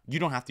 that's fine. You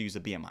don't have to use the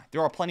BMI.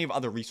 There are plenty of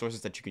other resources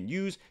that you can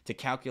use to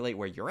calculate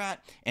where you're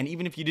at. And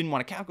even if you didn't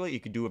want to calculate, you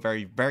could do a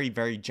very, very,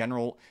 very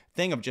general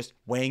thing of just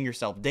weighing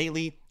yourself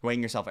daily,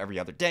 weighing yourself every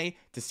other day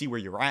to see where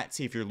you're at,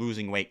 see if you're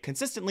losing weight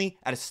consistently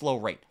at a slow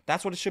rate.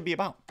 That's what it should be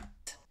about.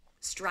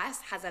 Stress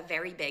has a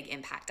very big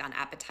impact on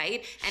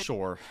appetite.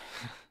 Sure.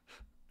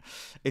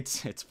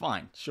 It's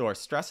fine. Sure.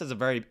 Stress is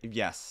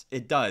yes,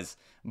 it does.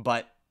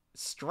 But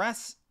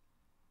stress...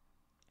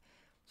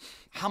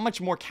 how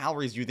much more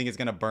calories do you think is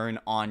going to burn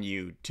on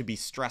you to be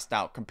stressed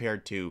out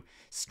compared to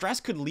stress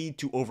could lead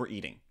to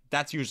overeating?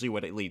 That's usually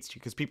what it leads to,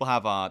 because people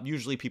have,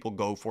 usually people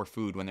go for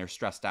food when they're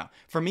stressed out.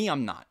 For me,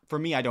 I'm not. For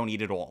me, I don't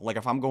eat at all. Like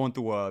if I'm going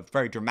through a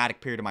very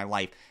dramatic period of my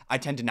life, I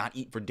tend to not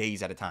eat for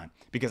days at a time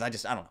because I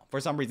don't know.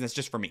 For some reason, it's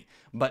just for me.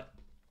 But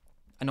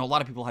I know a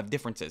lot of people have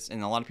differences,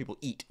 and a lot of people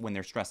eat when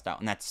they're stressed out.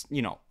 And that's,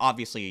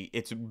 obviously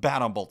it's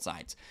bad on both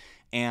sides.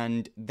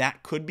 And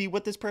that could be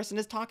what this person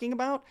is talking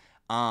about.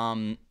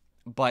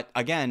 But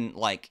again,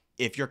 like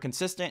if you're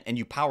consistent and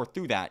you power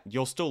through that,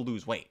 you'll still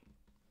lose weight.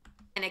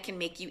 And it can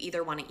make you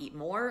either want to eat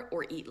more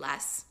or eat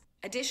less.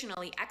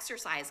 Additionally,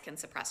 exercise can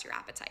suppress your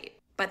appetite.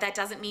 But that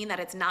doesn't mean that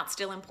it's not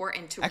still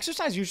important to...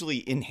 Exercise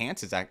usually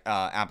enhances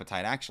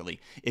appetite, actually.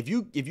 If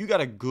you got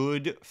a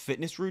good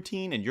fitness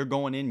routine and you're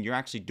going in and you're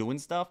actually doing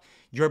stuff,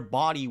 your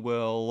body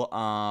will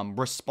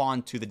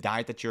respond to the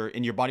diet that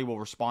your body will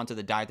respond to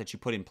the diet that you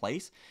put in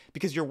place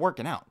because you're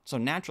working out. So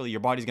naturally, your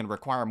body's going to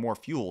require more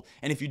fuel.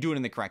 And if you do it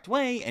in the correct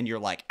way and you're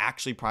like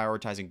actually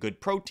prioritizing good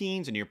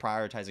proteins and you're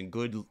prioritizing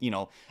good,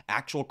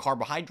 actual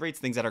carbohydrates,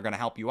 things that are going to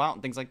help you out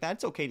and things like that,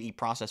 it's okay to eat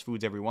processed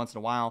foods every once in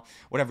a while,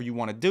 whatever you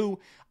want to do.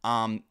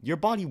 Your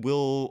body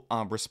will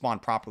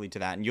respond properly to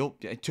that.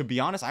 And to be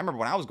honest, I remember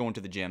when I was going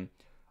to the gym,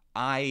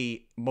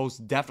 I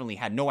most definitely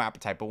had no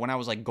appetite. But when I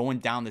was like going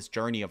down this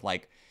journey of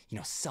like,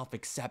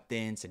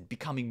 self-acceptance and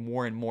becoming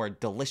more and more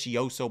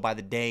delicioso by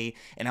the day,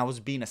 and I was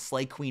being a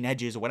slay queen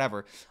edges or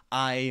whatever,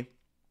 I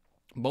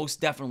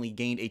most definitely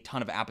gained a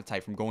ton of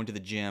appetite from going to the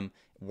gym,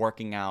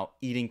 working out,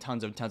 eating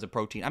tons of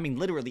protein. I mean,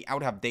 literally, I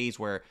would have days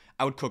where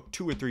I would cook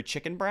 2 or 3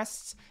 chicken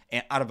breasts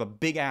and out of a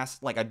big ass,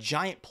 like a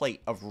giant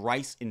plate of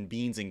rice and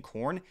beans and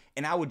corn,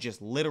 and I would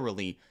just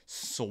literally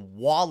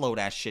swallow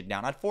that shit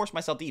down. I'd force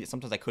myself to eat it.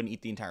 Sometimes I couldn't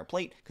eat the entire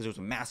plate because it was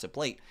a massive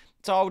plate.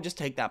 So I would just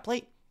take that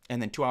plate,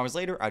 and then 2 hours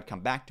later, I'd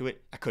come back to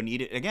it. I couldn't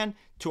eat it again.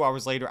 2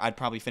 hours later, I'd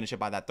probably finish it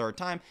by that third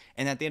time.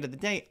 And at the end of the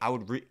day, I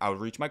would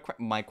reach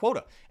my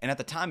quota. And at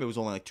the time, it was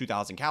only like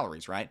 2,000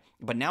 calories, right?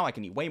 But now I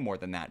can eat way more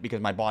than that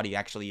because my body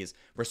actually is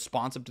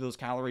responsive to those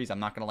calories. I'm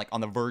not going to like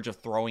on the verge of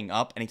throwing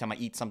up anytime I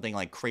eat something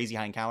like crazy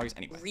high in calories.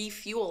 Anyway.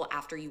 Refuel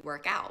after you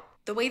work out.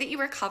 The way that you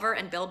recover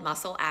and build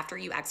muscle after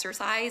you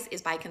exercise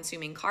is by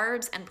consuming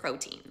carbs and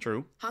protein.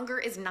 True. Hunger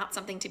is not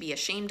something to be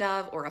ashamed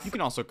of or You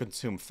can also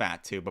consume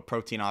fat too, but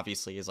protein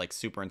obviously is like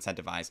super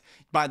incentivized.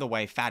 By the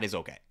way, fat is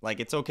okay. Like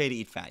it's okay to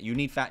eat fat. You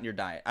need fat in your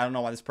diet. I don't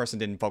know why this person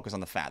didn't focus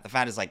on the fat. The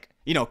fat is like,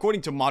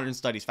 according to modern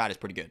studies, fat is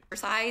pretty good.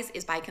 Exercise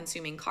is by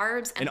consuming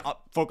carbs and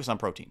focus on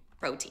protein.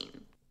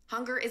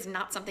 Hunger is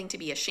not something to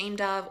be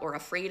ashamed of or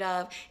afraid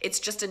of. It's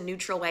just a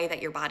neutral way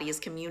that your body is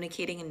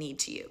communicating a need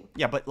to you.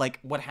 Yeah, but like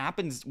what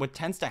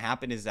tends to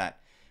happen is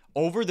that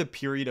over the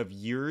period of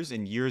years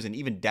and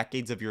even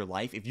decades of your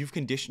life, if you've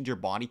conditioned your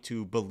body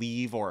to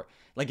believe, or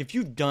like if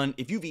you've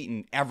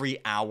eaten every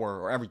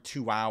hour or every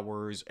 2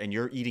 hours and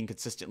you're eating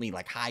consistently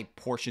like high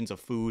portions of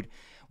food,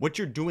 what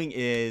you're doing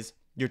is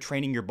you're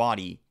training your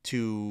body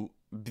to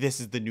this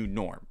is the new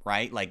norm,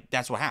 right? Like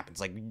that's what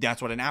happens. Like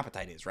that's what an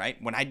appetite is, right?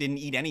 When I didn't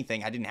eat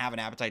anything, I didn't have an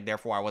appetite,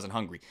 therefore I wasn't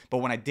hungry. But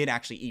when I did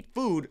actually eat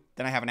food,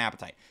 then I have an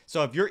appetite.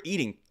 So if you're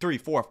eating 3,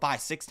 4, 5,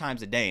 6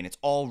 times a day and it's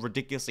all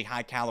ridiculously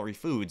high calorie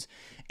foods,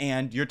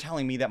 and you're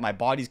telling me that my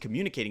body's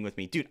communicating with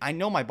me, dude, I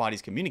know my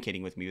body's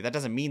communicating with me, but that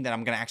doesn't mean that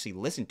I'm going to actually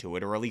listen to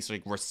it or at least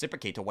like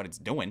reciprocate to what it's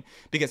doing.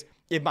 Because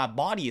if my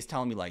body is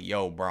telling me like,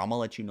 yo, bro, I'm going to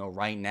let you know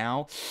right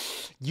now,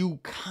 you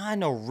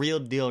kind of real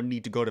deal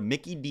need to go to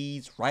Mickey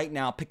D's right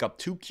now, pick up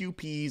 2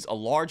 QPs, a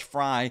large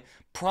fry,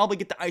 probably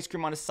get the ice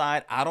cream on the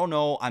side. I don't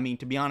know. I mean,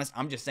 to be honest,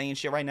 I'm just saying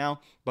shit right now,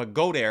 but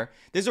go there.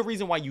 There's a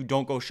reason why you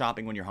don't go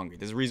shopping when you're hungry.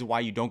 There's a reason why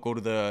you don't go to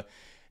the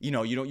you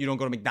don't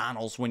go to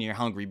McDonald's when you're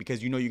hungry,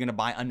 because you're going to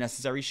buy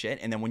unnecessary shit,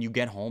 and then when you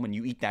get home and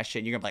you eat that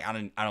shit, you're going to be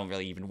like, I don't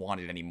really even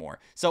want it anymore.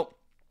 So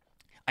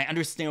I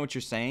understand what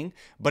you're saying,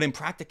 but in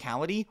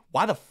practicality,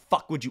 why the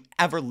fuck would you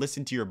ever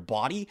listen to your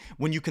body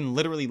when you can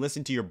literally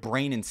listen to your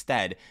brain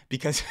instead?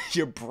 Because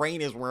your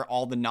brain is where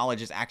all the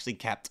knowledge is actually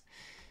kept.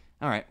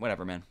 All right,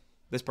 whatever, man.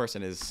 This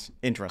person is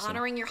interesting.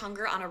 Honoring your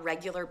hunger on a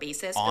regular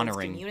basis builds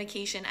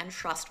communication and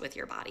trust with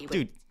your body.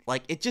 Dude,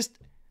 like it just...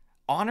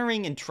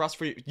 Honoring and trust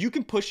for you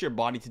can push your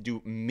body to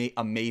do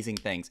amazing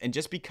things. And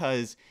just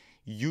because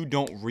you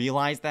don't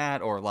realize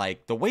that, or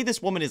like the way this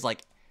woman is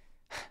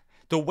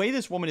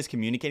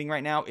communicating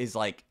right now is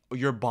like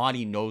your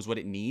body knows what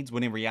it needs,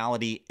 when in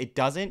reality it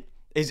doesn't.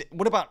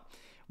 What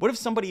if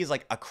somebody is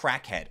like a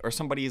crackhead, or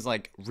somebody is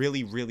like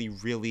really, really,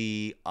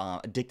 really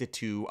addicted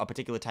to a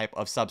particular type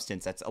of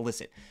substance that's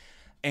illicit,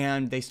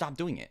 and they stop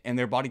doing it, and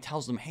their body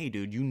tells them, hey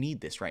dude, you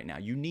need this right now.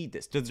 You need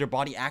this. Does their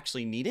body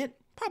actually need it?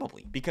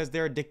 Probably, because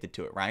they're addicted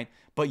to it, right?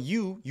 But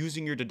you,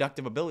 using your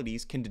deductive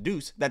abilities, can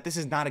deduce that this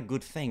is not a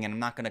good thing, and I'm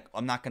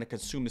not gonna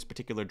consume this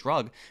particular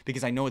drug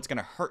because I know it's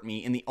gonna hurt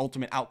me in the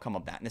ultimate outcome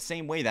of that. In the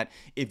same way that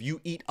if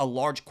you eat a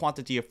large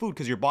quantity of food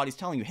because your body's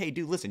telling you, hey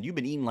dude, listen, you've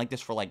been eating like this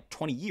for like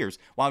 20 years.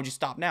 Why would you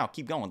stop now?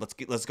 Keep going.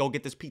 Let's go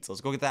get this pizza.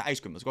 Let's go get that ice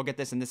cream. Let's go get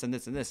this and this and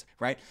this and this,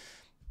 right?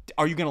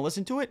 Are you going to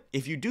listen to it?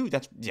 If you do,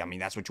 that's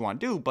what you want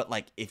to do. But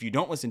like, if you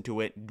don't listen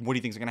to it, what do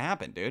you think is going to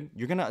happen, dude?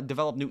 You're going to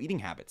develop new eating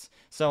habits.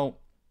 So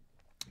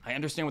I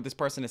understand what this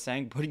person is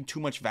saying. Putting too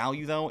much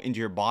value, though, into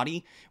your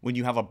body when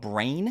you have a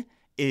brain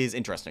is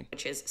interesting.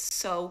 Which is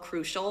so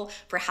crucial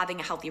for having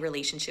a healthy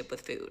relationship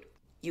with food.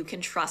 You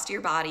can trust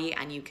your body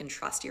and you can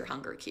trust your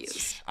hunger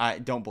cues. I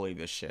don't believe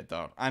this shit,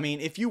 though. I mean,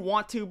 if you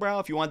want to, bro,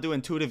 if you want to do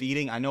intuitive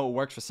eating, I know it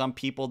works for some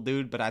people,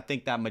 dude, but I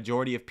think that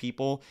majority of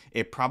people,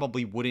 it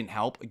probably wouldn't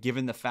help,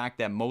 given the fact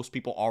that most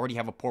people already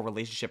have a poor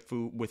relationship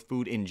with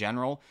food in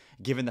general,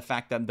 given the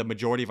fact that the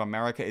majority of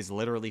America is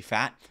literally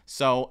fat.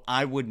 So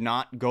I would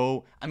not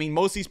go. I mean,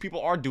 most of these people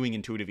are doing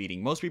intuitive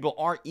eating. Most people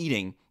are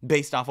eating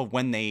based off of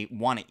when they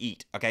want to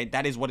eat, okay?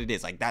 That is what it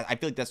is. Like that, I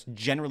feel like that's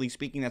generally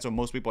speaking, that's what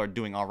most people are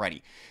doing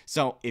already.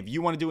 So if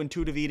you want to do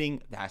intuitive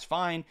eating, that's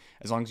fine,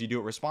 as long as you do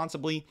it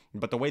responsibly.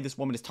 But the way this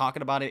woman is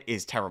talking about it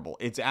is terrible.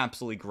 It's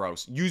absolutely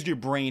gross. Use your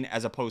brain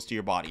as opposed to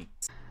your body.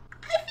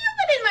 I feel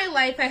that in my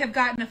life I have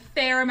gotten a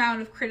fair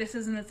amount of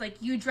criticism that's like,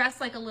 you dress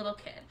like a little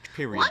kid.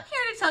 Period. Well, I'm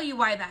here to tell you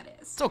why that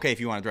is. It's okay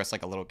if you want to dress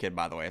like a little kid,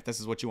 by the way. If this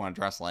is what you want to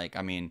dress like,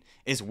 I mean,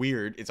 it's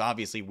weird. It's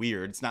obviously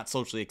weird. It's not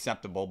socially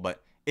acceptable,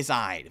 but it's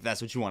alright if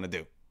that's what you want to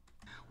do.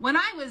 When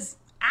I was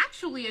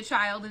actually a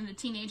child and a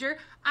teenager,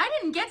 I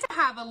didn't get to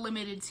have a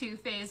limited 2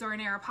 phase or an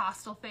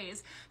Aeropostale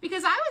phase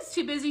because I was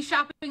too busy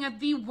shopping at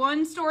the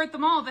one store at the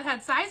mall that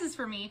had sizes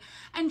for me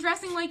and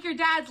dressing like your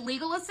dad's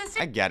legal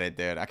assistant. I get it,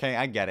 dude. Okay,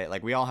 I get it.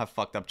 Like, we all have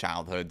fucked up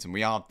childhoods and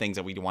we all have things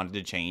that we wanted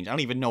to change. I don't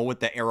even know what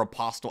the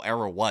Aeropostale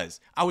era was.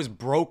 I was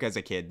broke as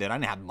a kid, dude. I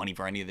didn't have money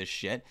for any of this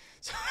shit.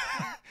 So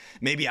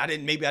maybe I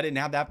didn't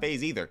have that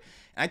phase either.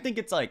 And I think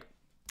it's like,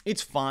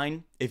 it's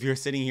fine if you're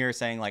sitting here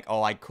saying like,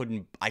 oh, I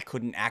couldn't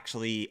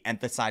actually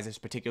emphasize this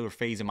particular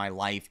phase in my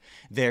life.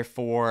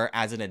 Therefore,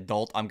 as an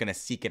adult, I'm going to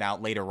seek it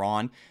out later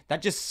on.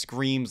 That just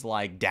screams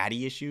like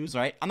daddy issues,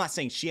 right? I'm not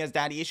saying she has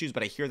daddy issues,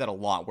 but I hear that a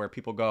lot where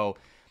people go,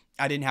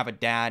 I didn't have a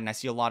dad. And I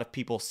see a lot of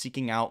people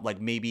seeking out like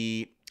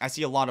maybe I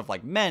see a lot of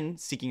like men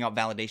seeking out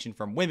validation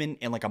from women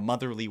in like a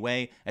motherly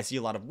way. I see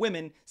a lot of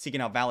women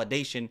seeking out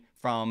validation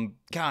from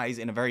guys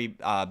in a very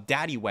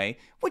daddy way,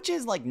 which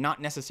is like not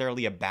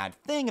necessarily a bad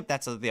thing if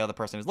that's what the other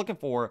person is looking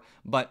for.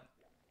 But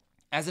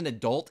as an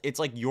adult, it's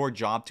like your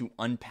job to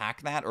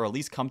unpack that, or at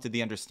least come to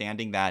the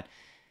understanding that,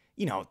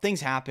 you know,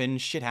 things happen,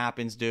 shit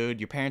happens, dude.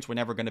 Your parents were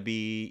never going to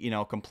be, you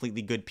know,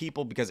 completely good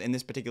people, because in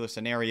this particular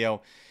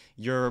scenario,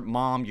 your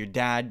mom, your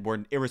dad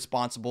were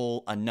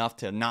irresponsible enough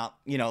to not,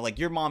 you know, like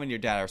your mom and your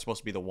dad are supposed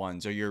to be the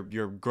ones, or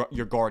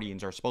your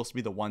guardians are supposed to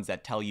be the ones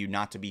that tell you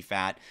not to be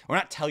fat, or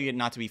not tell you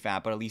not to be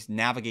fat, but at least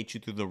navigate you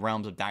through the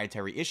realms of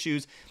dietary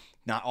issues.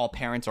 Not all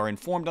parents are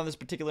informed on this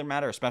particular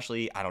matter,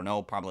 especially, I don't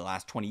know, probably the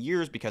last 20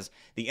 years, because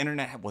the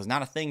internet was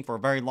not a thing for a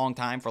very long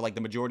time for like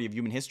the majority of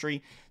human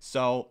history.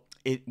 So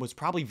it was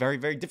probably very,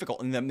 very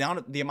difficult. And the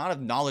amount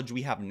of knowledge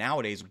we have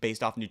nowadays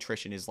based off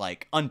nutrition is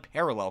like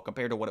unparalleled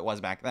compared to what it was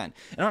back then.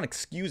 And I'm not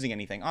excusing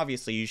anything.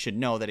 Obviously, you should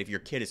know that if your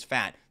kid is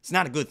fat, it's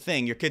not a good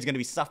thing. Your kid's going to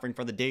be suffering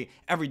for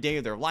every day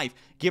of their life,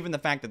 given the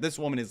fact that this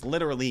woman is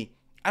literally,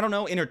 I don't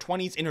know, in her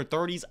 20s, in her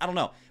 30s, I don't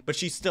know. But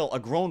she's still a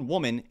grown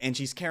woman, and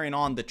she's carrying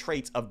on the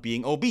traits of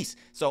being obese.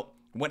 So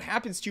what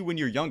happens to you when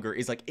you're younger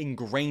is like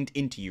ingrained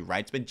into you,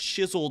 right? It's been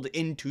chiseled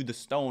into the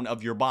stone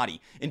of your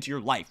body, into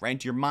your life, right?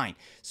 Into your mind.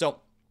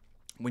 So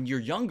when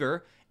you're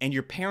younger and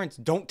your parents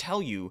don't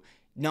tell you,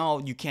 no,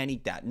 you can't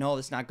eat that. No,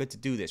 it's not good to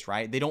do this,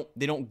 right? They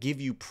don't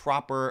give you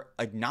proper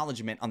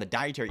acknowledgement on the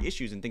dietary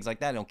issues and things like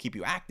that. They don't keep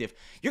you active.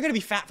 You're going to be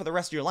fat for the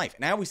rest of your life.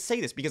 And I always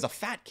say this because a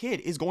fat kid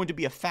is going to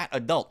be a fat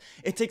adult.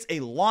 It takes a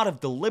lot of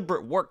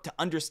deliberate work to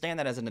understand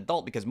that as an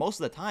adult, because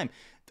most of the time,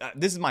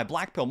 this is my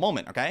black pill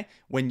moment, okay?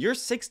 When you're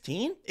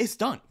 16, it's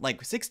done.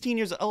 Like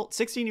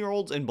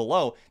 16-year-olds and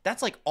below,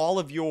 that's like all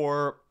of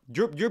you're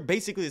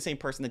basically the same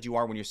person that you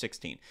are when you're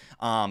 16.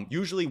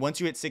 Usually once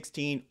you hit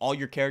 16, all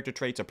your character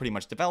traits are pretty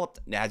much developed.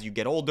 As you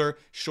get older,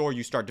 sure,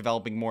 you start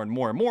developing more and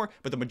more and more,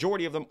 but the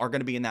majority of them are going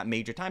to be in that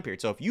major time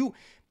period. So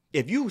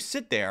if you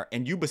sit there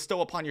and you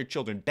bestow upon your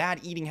children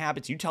bad eating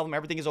habits, you tell them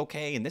everything is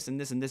okay and this and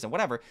this and this and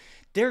whatever,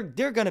 they're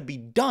going to be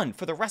done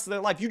for the rest of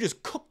their life. You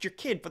just cooked your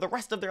kid for the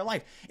rest of their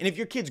life. And if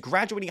your kid's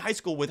graduating high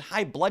school with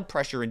high blood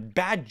pressure and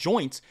bad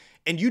joints,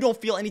 and you don't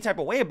feel any type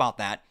of way about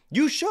that,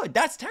 you should.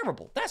 That's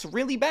terrible. That's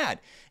really bad.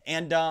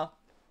 And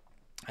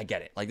I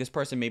get it. Like, this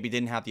person maybe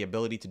didn't have the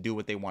ability to do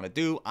what they want to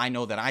do. I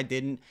know that I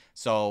didn't.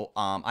 So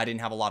I didn't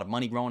have a lot of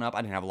money growing up.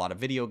 I didn't have a lot of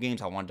video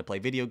games. I wanted to play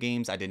video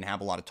games. I didn't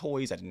have a lot of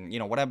toys. I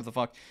didn't, whatever the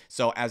fuck.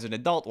 So as an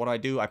adult,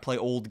 what do? I play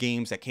old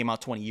games that came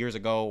out 20 years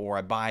ago, or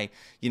I buy,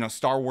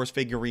 Star Wars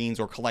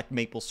figurines, or collect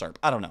maple syrup.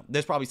 I don't know.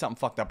 There's probably something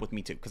fucked up with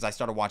me too, because I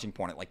started watching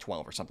porn at like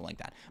 12 or something like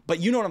that. But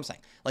you know what I'm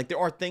saying? Like, there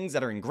are things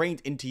that are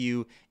ingrained into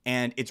you,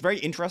 and it's very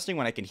interesting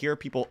when I can hear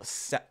people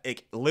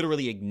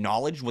literally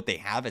acknowledge what they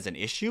have as an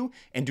issue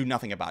and do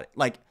nothing something about it.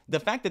 Like, the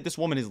fact that this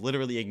woman is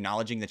literally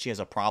acknowledging that she has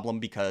a problem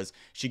because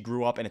she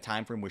grew up in a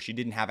time frame where she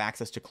didn't have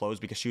access to clothes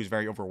because she was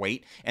very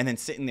overweight, and then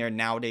sitting there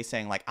nowadays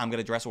saying, like, I'm going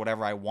to dress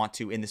whatever I want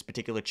to in this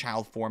particular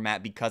child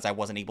format because I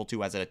wasn't able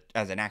to as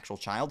an actual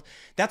child,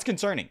 that's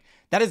concerning.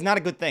 That is not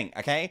a good thing,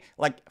 okay?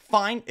 Like,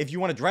 fine if you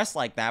want to dress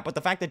like that, but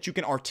the fact that you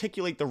can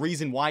articulate the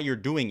reason why you're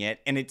doing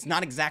it, and it's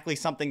not exactly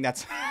something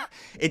that's,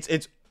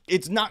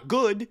 it's not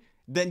good,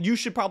 then you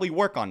should probably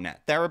work on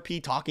that.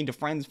 Therapy, talking to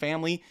friends,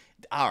 family,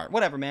 all right,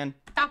 whatever, man.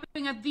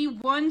 Shopping at the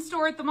one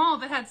store at the mall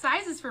that had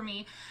sizes for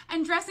me,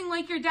 and dressing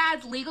like your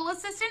dad's legal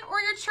assistant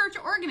or your church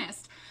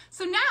organist.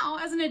 So now,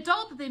 as an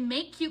adult that they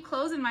make cute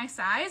clothes in my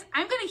size,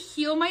 I'm going to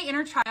heal my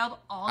inner child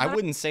all the I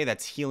wouldn't say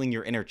that's healing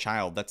your inner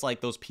child. That's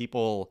like those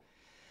people...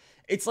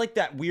 It's like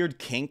that weird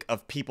kink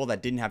of people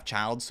that didn't have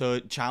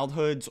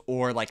childhoods,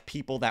 or like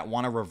people that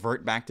want to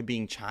revert back to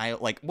being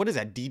child. Like, what is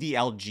that,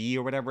 DDLG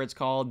or whatever it's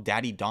called?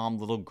 Daddy Dom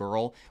Little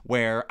Girl,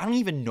 where I don't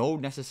even know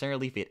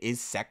necessarily if it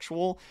is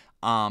sexual.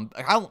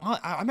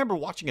 I remember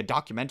watching a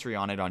documentary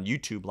on it on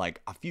YouTube like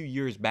a few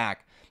years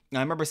back. And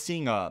I remember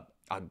seeing a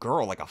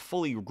girl, like a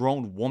fully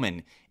grown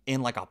woman,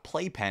 in like a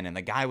playpen, and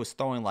the guy was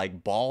throwing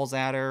like balls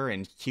at her,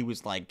 and he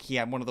was like, he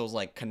had one of those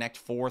like Connect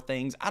 4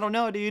 things. I don't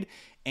know, dude.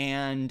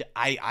 And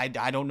I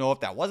don't know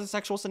if that was a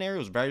sexual scenario. It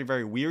was very,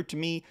 very weird to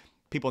me.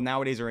 People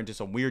nowadays are into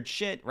some weird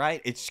shit,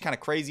 right? It's just kind of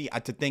crazy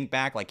to think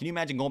back. Like, can you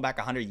imagine going back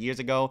 100 years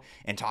ago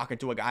and talking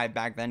to a guy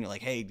back then? You're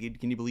like, hey,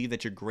 dude, can you believe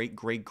that your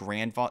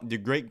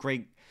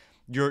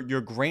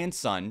your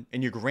grandson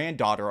and your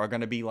granddaughter are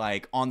going to be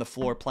like on the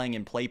floor playing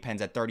in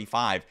playpens at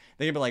 35.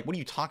 They're going to be like, what are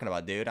you talking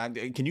about, dude?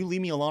 Can you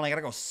leave me alone? I got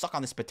to go suck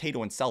on this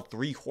potato and sell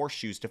 3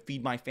 horseshoes to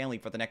feed my family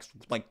for the next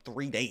like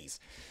 3 days.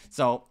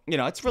 So, you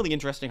know, it's really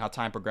interesting how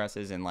time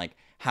progresses and like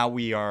how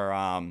we are,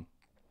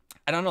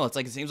 I don't know. It's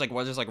like, it seems like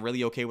we're just like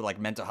really okay with like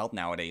mental health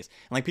nowadays.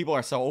 And like people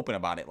are so open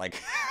about it. Like,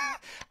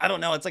 I don't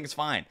know. It's like, it's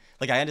fine.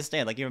 Like, I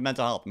understand, like, you have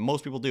mental health.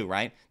 Most people do,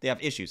 right? They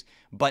have issues.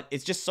 But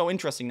it's just so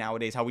interesting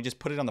nowadays how we just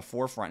put it on the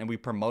forefront and we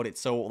promote it.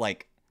 So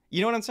like,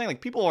 you know what I'm saying?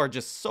 Like, people are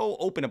just so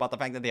open about the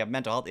fact that they have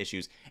mental health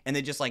issues, and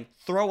they just like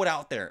throw it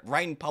out there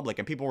right in public,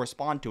 and people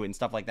respond to it and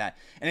stuff like that.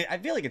 And I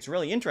feel like it's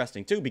really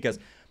interesting too, because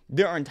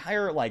there are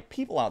entire like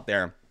people out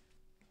there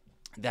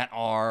that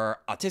are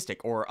autistic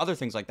or other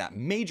things like that,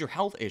 major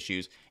health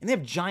issues, and they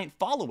have giant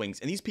followings,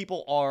 and these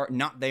people are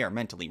not there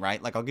mentally,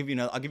 right? Like, I'll give you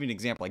an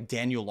example, like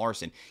Daniel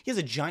Larson. He has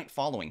a giant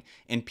following,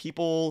 and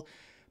people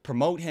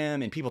promote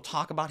him, and people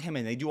talk about him,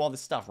 and they do all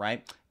this stuff,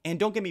 right? And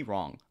don't get me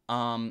wrong,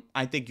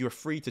 I think you're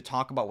free to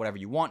talk about whatever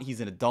you want.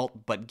 He's an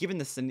adult, but given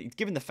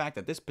the fact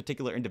that this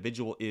particular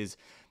individual is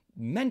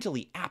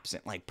mentally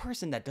absent, like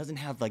person that doesn't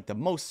have like the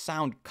most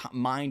sound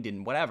mind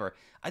and whatever,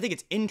 I think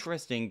it's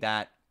interesting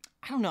that,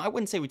 I don't know, I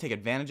wouldn't say we take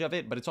advantage of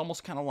it, but it's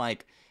almost kind of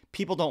like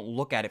people don't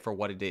look at it for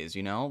what it is,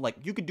 you know? Like,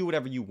 you could do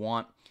whatever you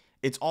want.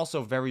 It's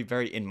also very,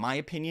 very, in my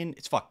opinion,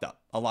 it's fucked up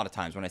a lot of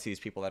times when I see these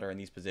people that are in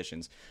these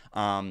positions.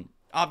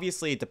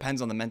 Obviously, it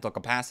depends on the mental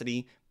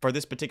capacity. For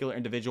this particular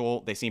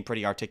individual, they seem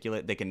pretty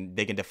articulate. They can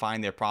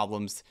define their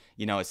problems.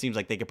 You know, it seems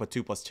like they could put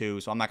 2 +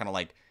 2, so I'm not going to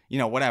like, you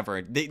know,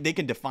 whatever. They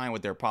can define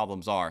what their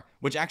problems are,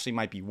 which actually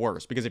might be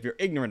worse, because if you're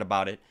ignorant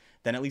about it,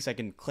 then at least I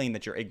can claim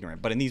that you're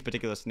ignorant. But in these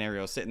particular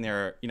scenarios, sitting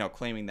there, you know,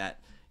 claiming that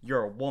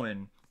you're a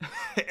woman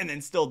and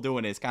then still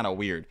doing it is kind of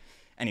weird.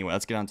 Anyway,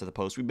 let's get on to the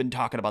post. We've been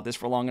talking about this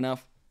for long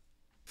enough.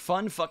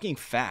 Fun fucking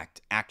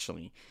fact,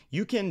 actually.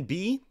 You can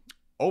be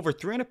over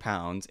 300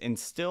 pounds and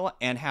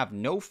have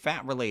no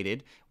fat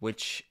related,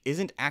 which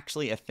isn't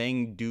actually a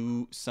thing,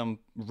 do some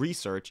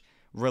research,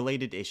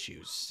 related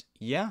issues.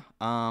 Yeah,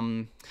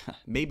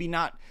 maybe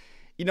not.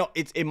 You know,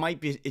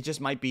 it just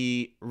might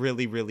be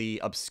really, really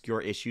obscure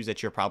issues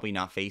that you're probably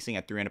not facing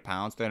at 300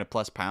 pounds, 300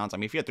 plus pounds. I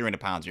mean, if you're at 300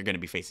 pounds, you're going to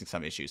be facing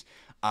some issues.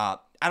 I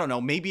don't know,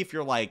 maybe if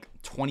you're like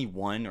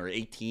 21 or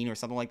 18 or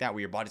something like that,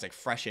 where your body's like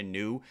fresh and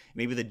new,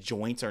 maybe the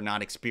joints are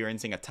not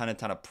experiencing a ton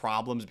of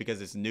problems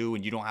because it's new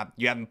and you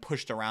haven't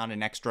pushed around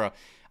an extra.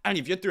 I mean,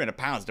 if you're 300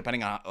 pounds,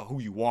 depending on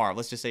who you are,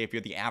 let's just say if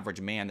you're the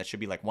average man that should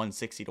be like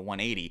 160 to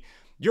 180,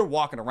 you're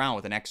walking around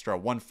with an extra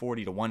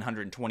 140 to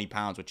 120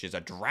 pounds, which is a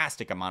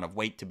drastic amount of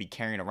weight to be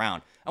carrying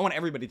around. I want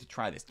everybody to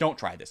try this. Don't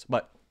try this,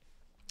 but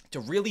to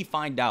really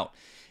find out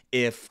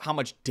how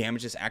much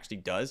damage this actually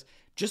does,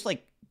 just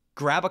like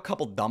grab a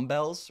couple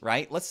dumbbells,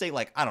 right? Let's say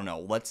like, I don't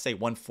know, let's say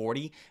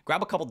 140.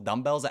 Grab a couple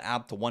dumbbells that add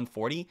up to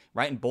 140,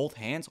 right? In both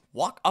hands,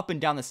 walk up and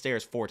down the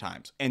stairs 4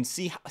 times and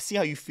see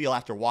how you feel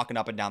after walking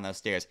up and down those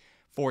stairs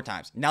 4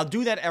 times. Now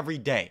do that every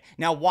day.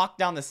 Now walk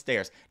down the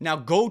stairs. Now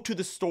go to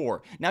the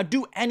store. Now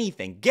do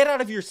anything. Get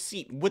out of your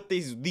seat with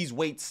these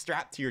weights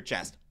strapped to your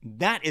chest.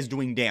 That is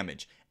doing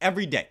damage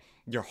every day.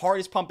 Your heart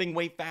is pumping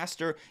way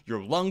faster,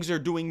 your lungs are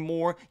doing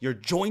more, your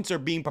joints are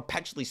being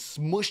perpetually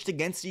smushed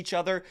against each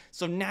other,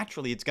 so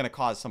naturally it's going to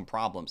cause some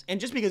problems. And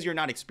just because you're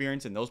not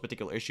experiencing those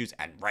particular issues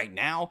right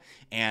now,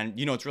 and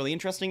you know what's really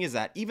interesting is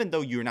that even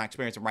though you're not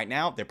experiencing them right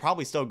now, they're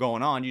probably still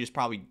going on, you're just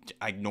probably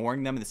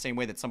ignoring them in the same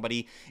way that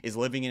somebody is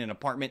living in an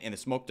apartment and the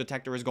smoke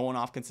detector is going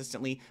off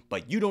consistently,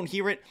 but you don't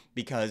hear it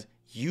because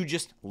You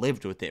just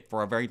lived with it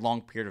for a very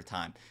long period of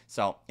time.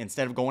 So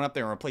instead of going up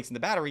there and replacing the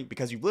battery,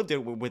 because you've lived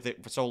with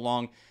it for so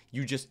long,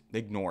 you just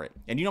ignore it.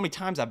 And you know how many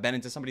times I've been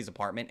into somebody's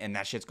apartment and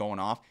that shit's going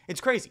off? It's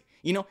crazy.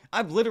 You know,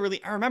 I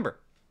remember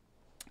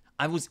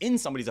I was in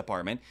somebody's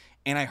apartment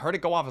and I heard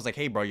it go off. I was like,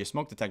 hey, bro, your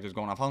smoke detector's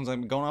going off. How long's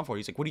it going on for?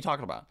 He's like, what are you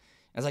talking about?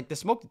 I was like, the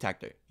smoke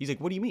detector. He's like,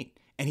 what do you mean?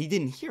 And he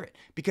didn't hear it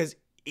because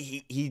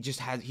he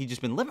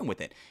just been living with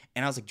it.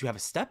 And I was like, do you have a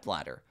step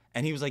ladder?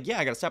 And he was like, yeah,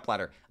 I got a step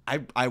ladder.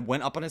 I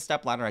went up on a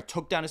step ladder. I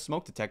took down his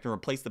smoke detector,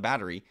 replaced the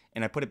battery,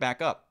 and I put it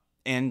back up.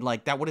 And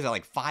like that, what is that,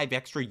 like 5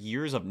 extra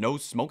years of no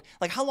smoke?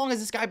 Like, how long has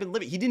this guy been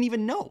living? He didn't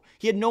even know.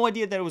 He had no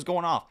idea that it was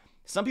going off.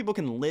 Some people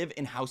can live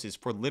in houses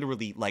for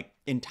literally like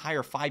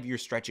entire 5-year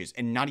stretches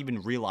and not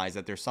even realize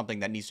that there's something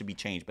that needs to be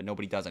changed, but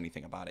nobody does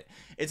anything about it.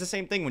 It's the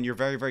same thing when you're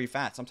very, very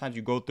fat. Sometimes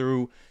you go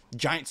through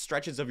giant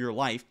stretches of your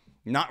life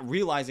not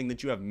realizing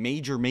that you have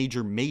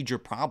major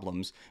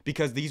problems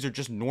because these are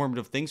just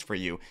normative things for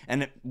you.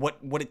 And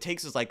what it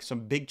takes is like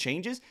some big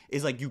changes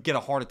is like you get a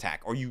heart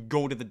attack or you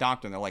go to the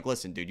doctor and they're like,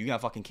 listen, dude, you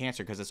got fucking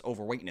cancer because it's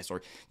overweightness,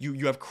 or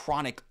you have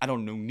chronic, I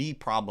don't know, knee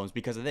problems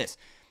because of this.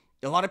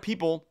 A lot of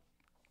people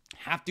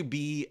have to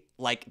be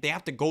like, they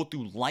have to go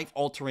through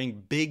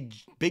life-altering, big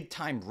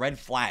time red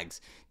flags,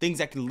 things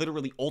that can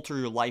literally alter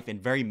your life in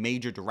very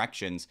major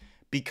directions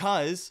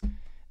because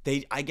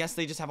I guess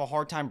they just have a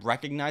hard time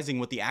recognizing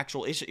what the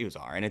actual issues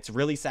are. And it's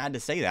really sad to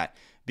say that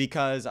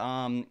because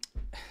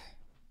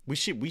we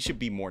should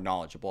be more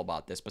knowledgeable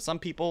about this. But some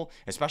people,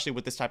 especially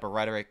with this type of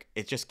rhetoric,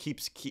 it just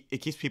keeps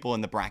people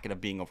in the bracket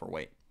of being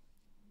overweight.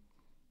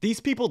 These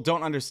people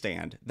don't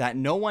understand that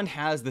no one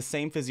has the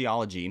same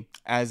physiology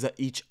as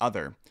each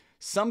other.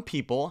 Some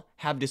people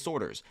have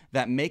disorders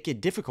that make it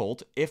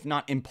difficult, if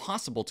not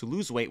impossible, to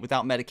lose weight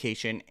without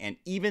medication, and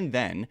even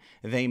then,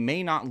 they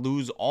may not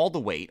lose all the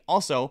weight.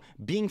 Also,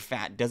 being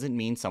fat doesn't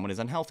mean someone is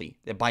unhealthy.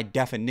 By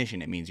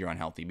definition, it means you're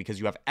unhealthy because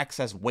you have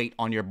excess weight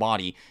on your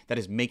body that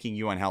is making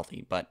you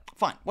unhealthy. But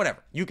fine,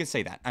 whatever. You can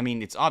say that. I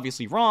mean, it's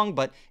obviously wrong,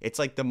 but it's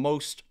like the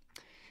most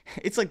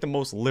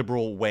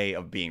liberal way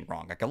of being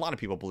wrong. Like, a lot of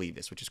people believe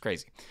this, which is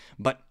crazy.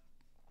 But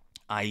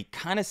I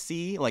kind of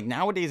see, like,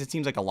 nowadays it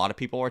seems like a lot of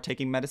people are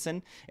taking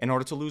medicine in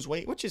order to lose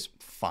weight, which is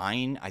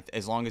fine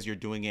as long as you're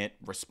doing it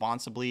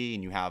responsibly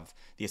and you have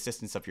the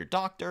assistance of your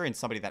doctor and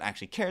somebody that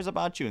actually cares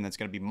about you and that's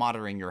going to be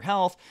monitoring your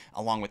health.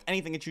 Along with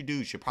anything that you do,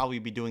 you should probably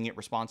be doing it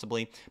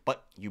responsibly.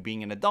 But you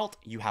being an adult,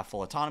 you have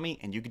full autonomy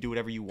and you can do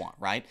whatever you want,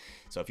 right?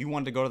 So if you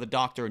wanted to go to the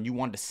doctor and you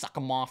wanted to suck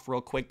them off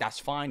real quick, that's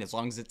fine as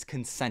long as it's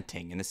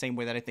consenting. In the same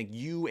way that I think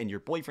you and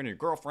your boyfriend or your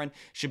girlfriend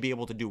should be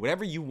able to do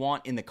whatever you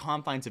want in the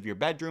confines of your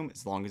bedroom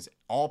as long as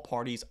all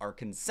parties are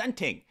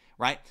consenting,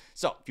 right?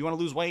 So if you want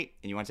to lose weight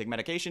and you want to take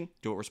medication,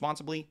 do it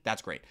responsibly.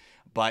 That's great.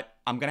 But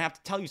I'm going to have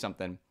to tell you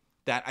something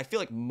that I feel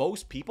like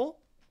most people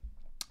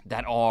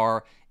that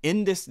are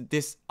in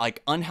this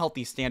like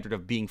unhealthy standard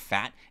of being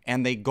fat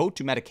and they go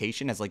to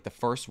medication as like the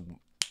first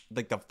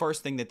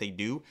thing that they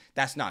do,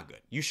 that's not good.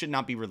 You should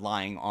not be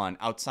relying on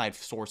outside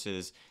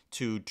sources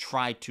to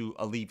try to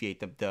alleviate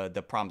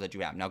the problems that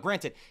you have. Now,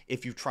 granted,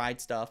 if you've tried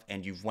stuff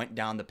and you've went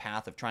down the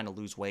path of trying to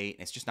lose weight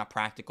and it's just not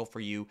practical for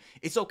you,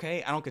 it's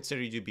okay. I don't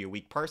consider you to be a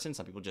weak person.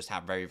 Some people just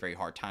have very, very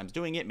hard times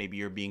doing it. Maybe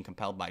you're being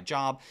compelled by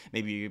job.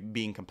 Maybe you're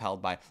being compelled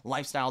by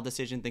lifestyle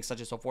decision, things such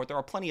and so forth. There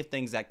are plenty of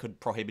things that could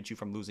prohibit you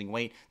from losing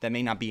weight that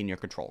may not be in your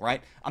control,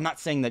 right? I'm not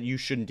saying that you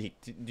shouldn't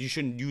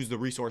use the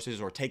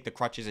resources or take the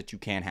crutches that you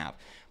can have.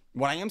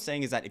 What I am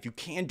saying is that if you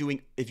can do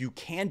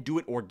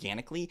it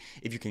organically,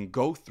 if you can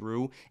go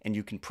through and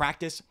you can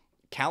practice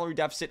calorie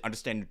deficit,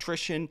 understand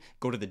nutrition,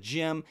 go to the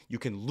gym, you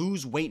can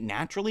lose weight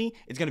naturally,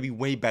 it's going to be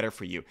way better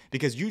for you.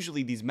 Because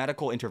usually these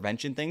medical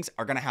intervention things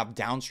are going to have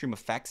downstream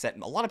effects that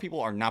a lot of people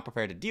are not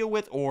prepared to deal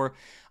with or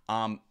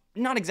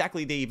not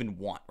exactly they even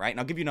want, right? And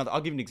I'll give you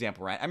an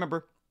example, right? I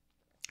remember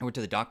I went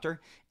to the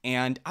doctor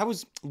and I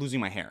was losing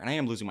my hair, and I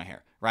am losing my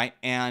hair, right?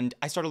 And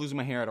I started losing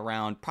my hair at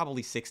around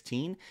probably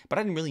 16, but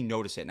I didn't really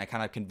notice it. And I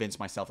kind of convinced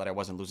myself that I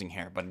wasn't losing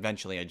hair, but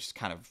eventually I just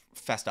kind of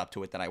fessed up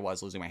to it that I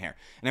was losing my hair.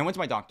 And I went to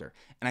my doctor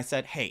and I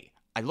said, hey,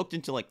 I looked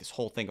into like this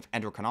whole thing of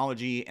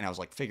endocrinology and I was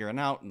like figuring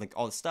out like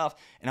all this stuff.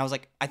 And I was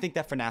like, I think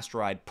that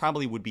finasteride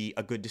probably would be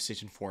a good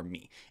decision for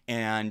me.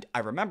 And I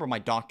remember my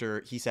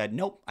doctor, he said,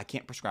 nope, I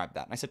can't prescribe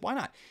that. And I said, why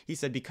not? He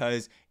said,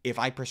 because if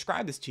I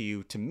prescribe this to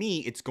you, to me,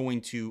 it's going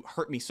to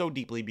hurt me so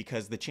deeply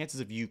because the chances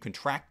of you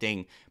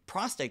contracting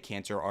prostate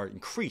cancer are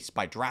increased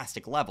by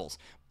drastic levels.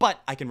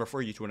 But I can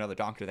refer you to another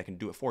doctor that can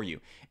do it for you.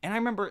 And I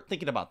remember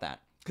thinking about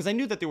that because I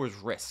knew that there was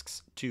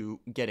risks to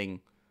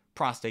getting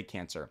prostate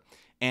cancer.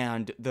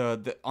 And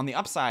on the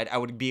upside, I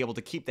would be able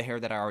to keep the hair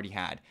that I already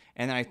had.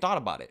 And then I thought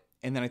about it.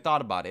 And then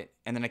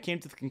I came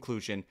to the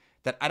conclusion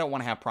that I don't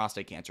want to have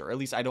prostate cancer. Or at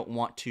least I don't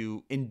want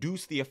to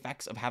induce the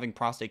effects of having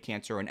prostate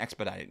cancer and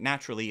expedite it.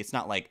 Naturally, it's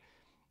not like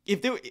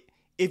if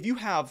you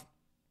have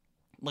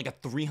like a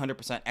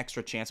 300%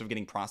 extra chance of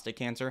getting prostate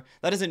cancer,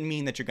 that doesn't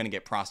mean that you're going to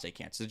get prostate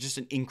cancer. It's just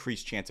an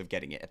increased chance of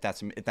getting it,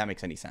 if that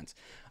makes any sense.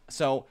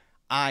 So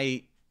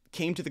I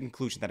came to the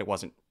conclusion that it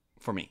wasn't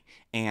for me.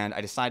 And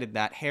I decided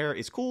that hair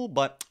is cool,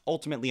 but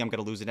ultimately I'm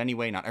going to lose it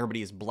anyway. Not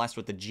everybody is blessed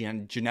with the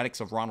genetics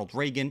of Ronald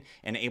Reagan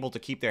and able to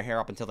keep their hair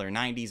up until their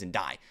 90s and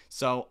die.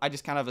 So I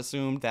just kind of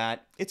assumed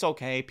that it's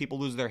okay. People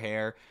lose their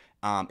hair.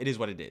 It is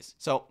what it is.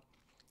 So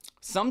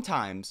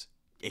sometimes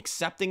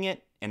accepting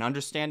it and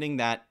understanding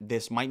that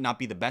this might not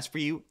be the best for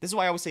you. This is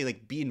why I always say,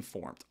 like, be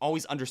informed.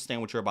 Always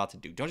understand what you're about to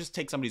do. Don't just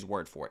take somebody's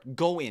word for it.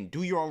 Go in,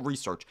 do your own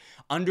research,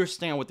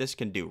 understand what this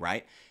can do,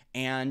 right?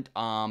 And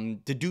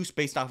deduce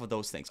based off of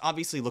those things.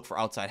 Obviously, look for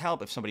outside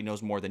help. If somebody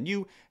knows more than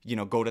you,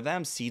 go to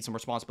them, cede some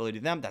responsibility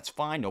to them. That's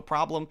fine, no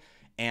problem.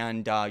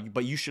 And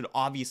but you should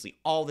obviously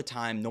all the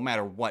time, no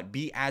matter what,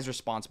 be as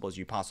responsible as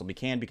you possibly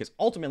can, because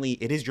ultimately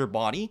it is your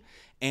body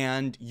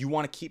and you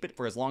want to keep it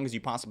for as long as you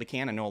possibly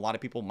can. I know a lot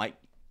of people might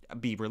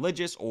be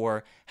religious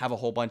or have a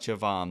whole bunch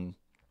of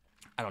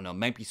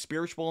might be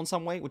spiritual in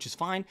some way, which is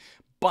fine.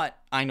 But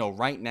I know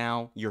right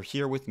now you're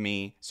here with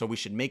me, so we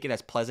should make it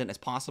as pleasant as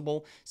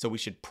possible. So we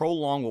should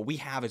prolong what we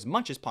have as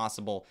much as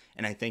possible.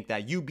 And I think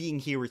that you being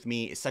here with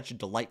me is such a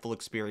delightful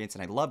experience,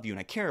 and I love you and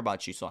I care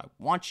about you. So I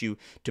want you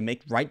to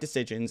make right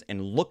decisions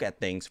and look at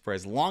things for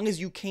as long as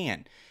you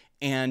can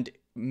and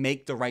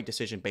make the right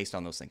decision based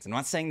on those things. I'm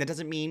not saying that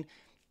doesn't mean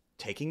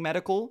taking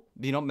medical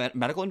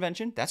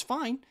intervention. That's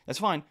fine.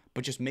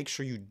 But just make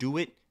sure you do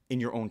it in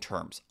your own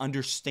terms.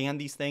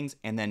 Understand these things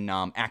and then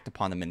act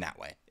upon them in that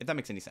way, if that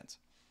makes any sense.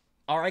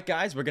 All right,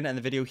 guys, we're going to end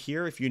the video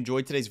here. If you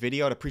enjoyed today's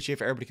video, I'd appreciate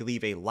if everybody could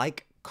leave a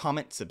like,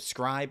 comment,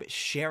 subscribe,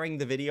 sharing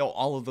the video,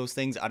 all of those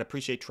things I'd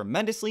appreciate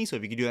tremendously. So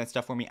if you could do that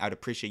stuff for me, I'd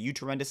appreciate you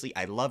tremendously.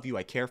 I love you.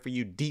 I care for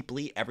you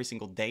deeply every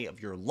single day of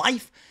your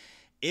life.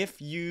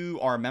 If you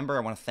are a member,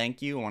 I want to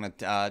thank you. I want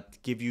to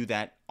give you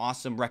that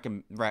awesome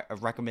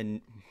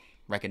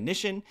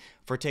recognition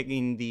for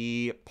taking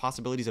the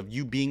possibilities of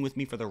you being with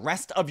me for the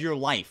rest of your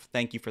life.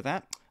 Thank you for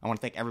that. I want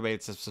to thank everybody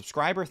that's a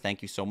subscriber.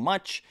 Thank you so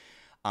much.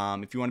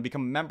 If you want to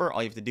become a member,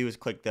 all you have to do is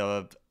click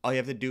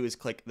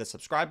the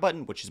subscribe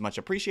button, which is much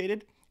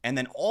appreciated. And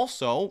then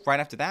also, right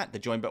after that, the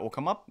join button will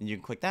come up and you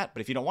can click that.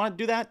 But if you don't want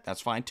to do that, that's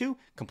fine too.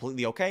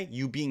 Completely okay.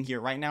 You being here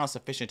right now is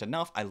sufficient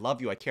enough. I love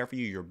you. I care for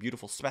you. You're a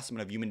beautiful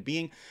specimen of human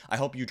being. I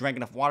hope you drank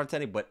enough water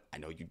today, but I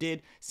know you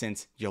did,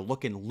 since you're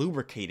looking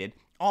lubricated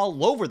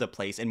all over the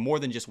place and more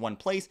than just one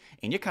place.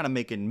 And you're kind of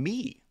making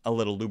me a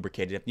little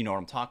lubricated, if you know what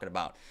I'm talking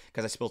about,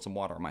 because I spilled some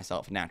water on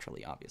myself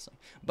naturally, obviously.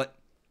 But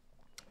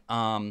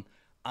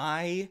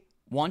I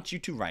want you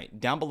to write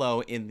down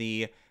below in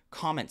the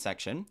comment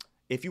section,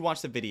 if you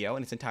watch the video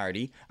in its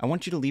entirety, I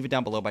want you to leave it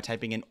down below by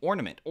typing in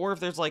ornament. Or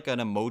if there's like an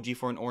emoji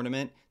for an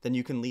ornament, then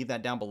you can leave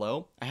that down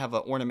below. I have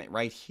an ornament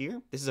right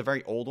here. This is a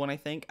very old one, I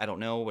think. I don't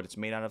know what it's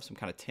made out of, some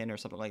kind of tin or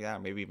something like that, or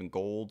maybe even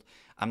gold.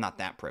 I'm not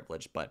that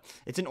privileged, but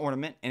it's an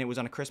ornament, and it was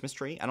on a Christmas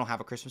tree. I don't have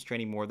a Christmas tree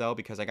anymore, though,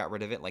 because I got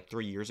rid of it like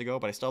 3 years ago,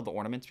 but I still have the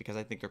ornaments because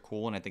I think they're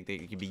cool, and I think they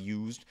can be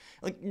used.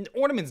 Like,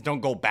 ornaments don't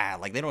go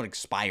bad. Like, they don't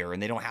expire,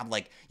 and they don't have,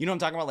 like, you know what I'm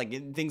talking about?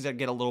 Like, things that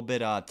get a little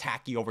bit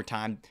tacky over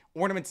time.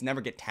 Ornaments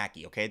never get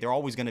tacky, okay? They're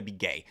always going to be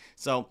gay.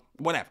 So,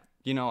 whatever.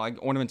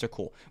 Ornaments are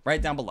cool.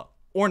 Write it down below.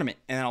 Ornament,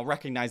 and I'll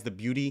recognize the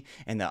beauty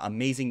and the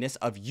amazingness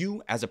of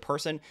you as a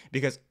person,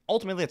 because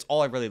ultimately that's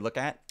all I really look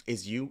at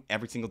is you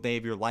every single day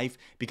of your life,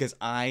 because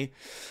I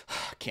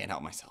can't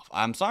help myself.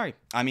 I'm sorry.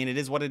 I mean, it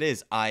is what it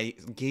is. I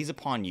gaze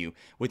upon you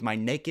with my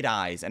naked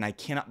eyes, and I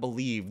cannot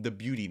believe the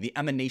beauty, the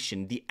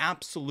emanation, the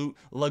absolute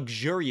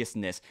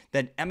luxuriousness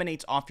that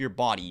emanates off your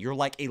body. You're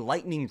like a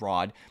lightning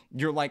rod.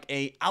 You're like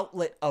a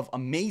outlet of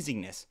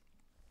amazingness.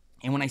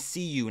 And when I see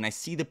you and I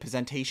see the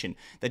presentation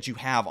that you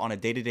have on a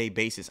day-to-day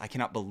basis, I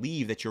cannot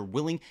believe that you're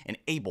willing and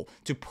able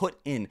to put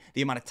in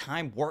the amount of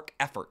time, work,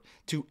 effort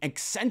to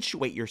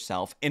accentuate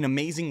yourself in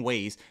amazing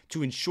ways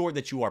to ensure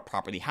that you are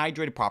properly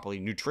hydrated,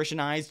 properly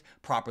nutritionized,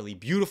 properly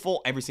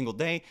beautiful every single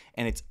day.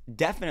 And it's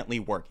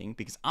definitely working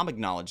because I'm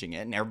acknowledging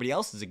it and everybody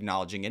else is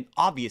acknowledging it,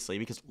 obviously,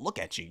 because look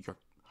at you. You're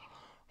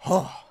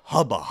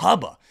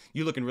hubba.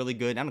 You're looking really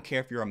good. I don't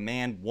care if you're a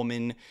man,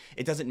 woman.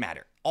 It doesn't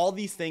matter. All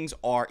these things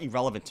are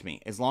irrelevant to me.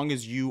 As long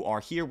as you are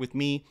here with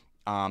me,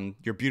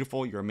 you're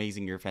beautiful, you're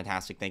amazing, you're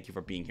fantastic. Thank you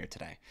for being here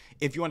today.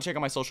 If you want to check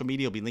out my social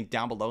media, it'll be linked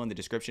down below in the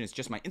description. It's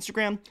just my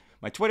Instagram,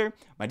 my Twitter,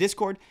 my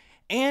Discord,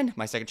 and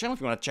my second channel.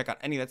 If you want to check out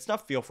any of that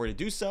stuff, feel free to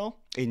do so.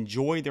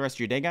 Enjoy the rest of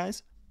your day,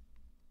 guys.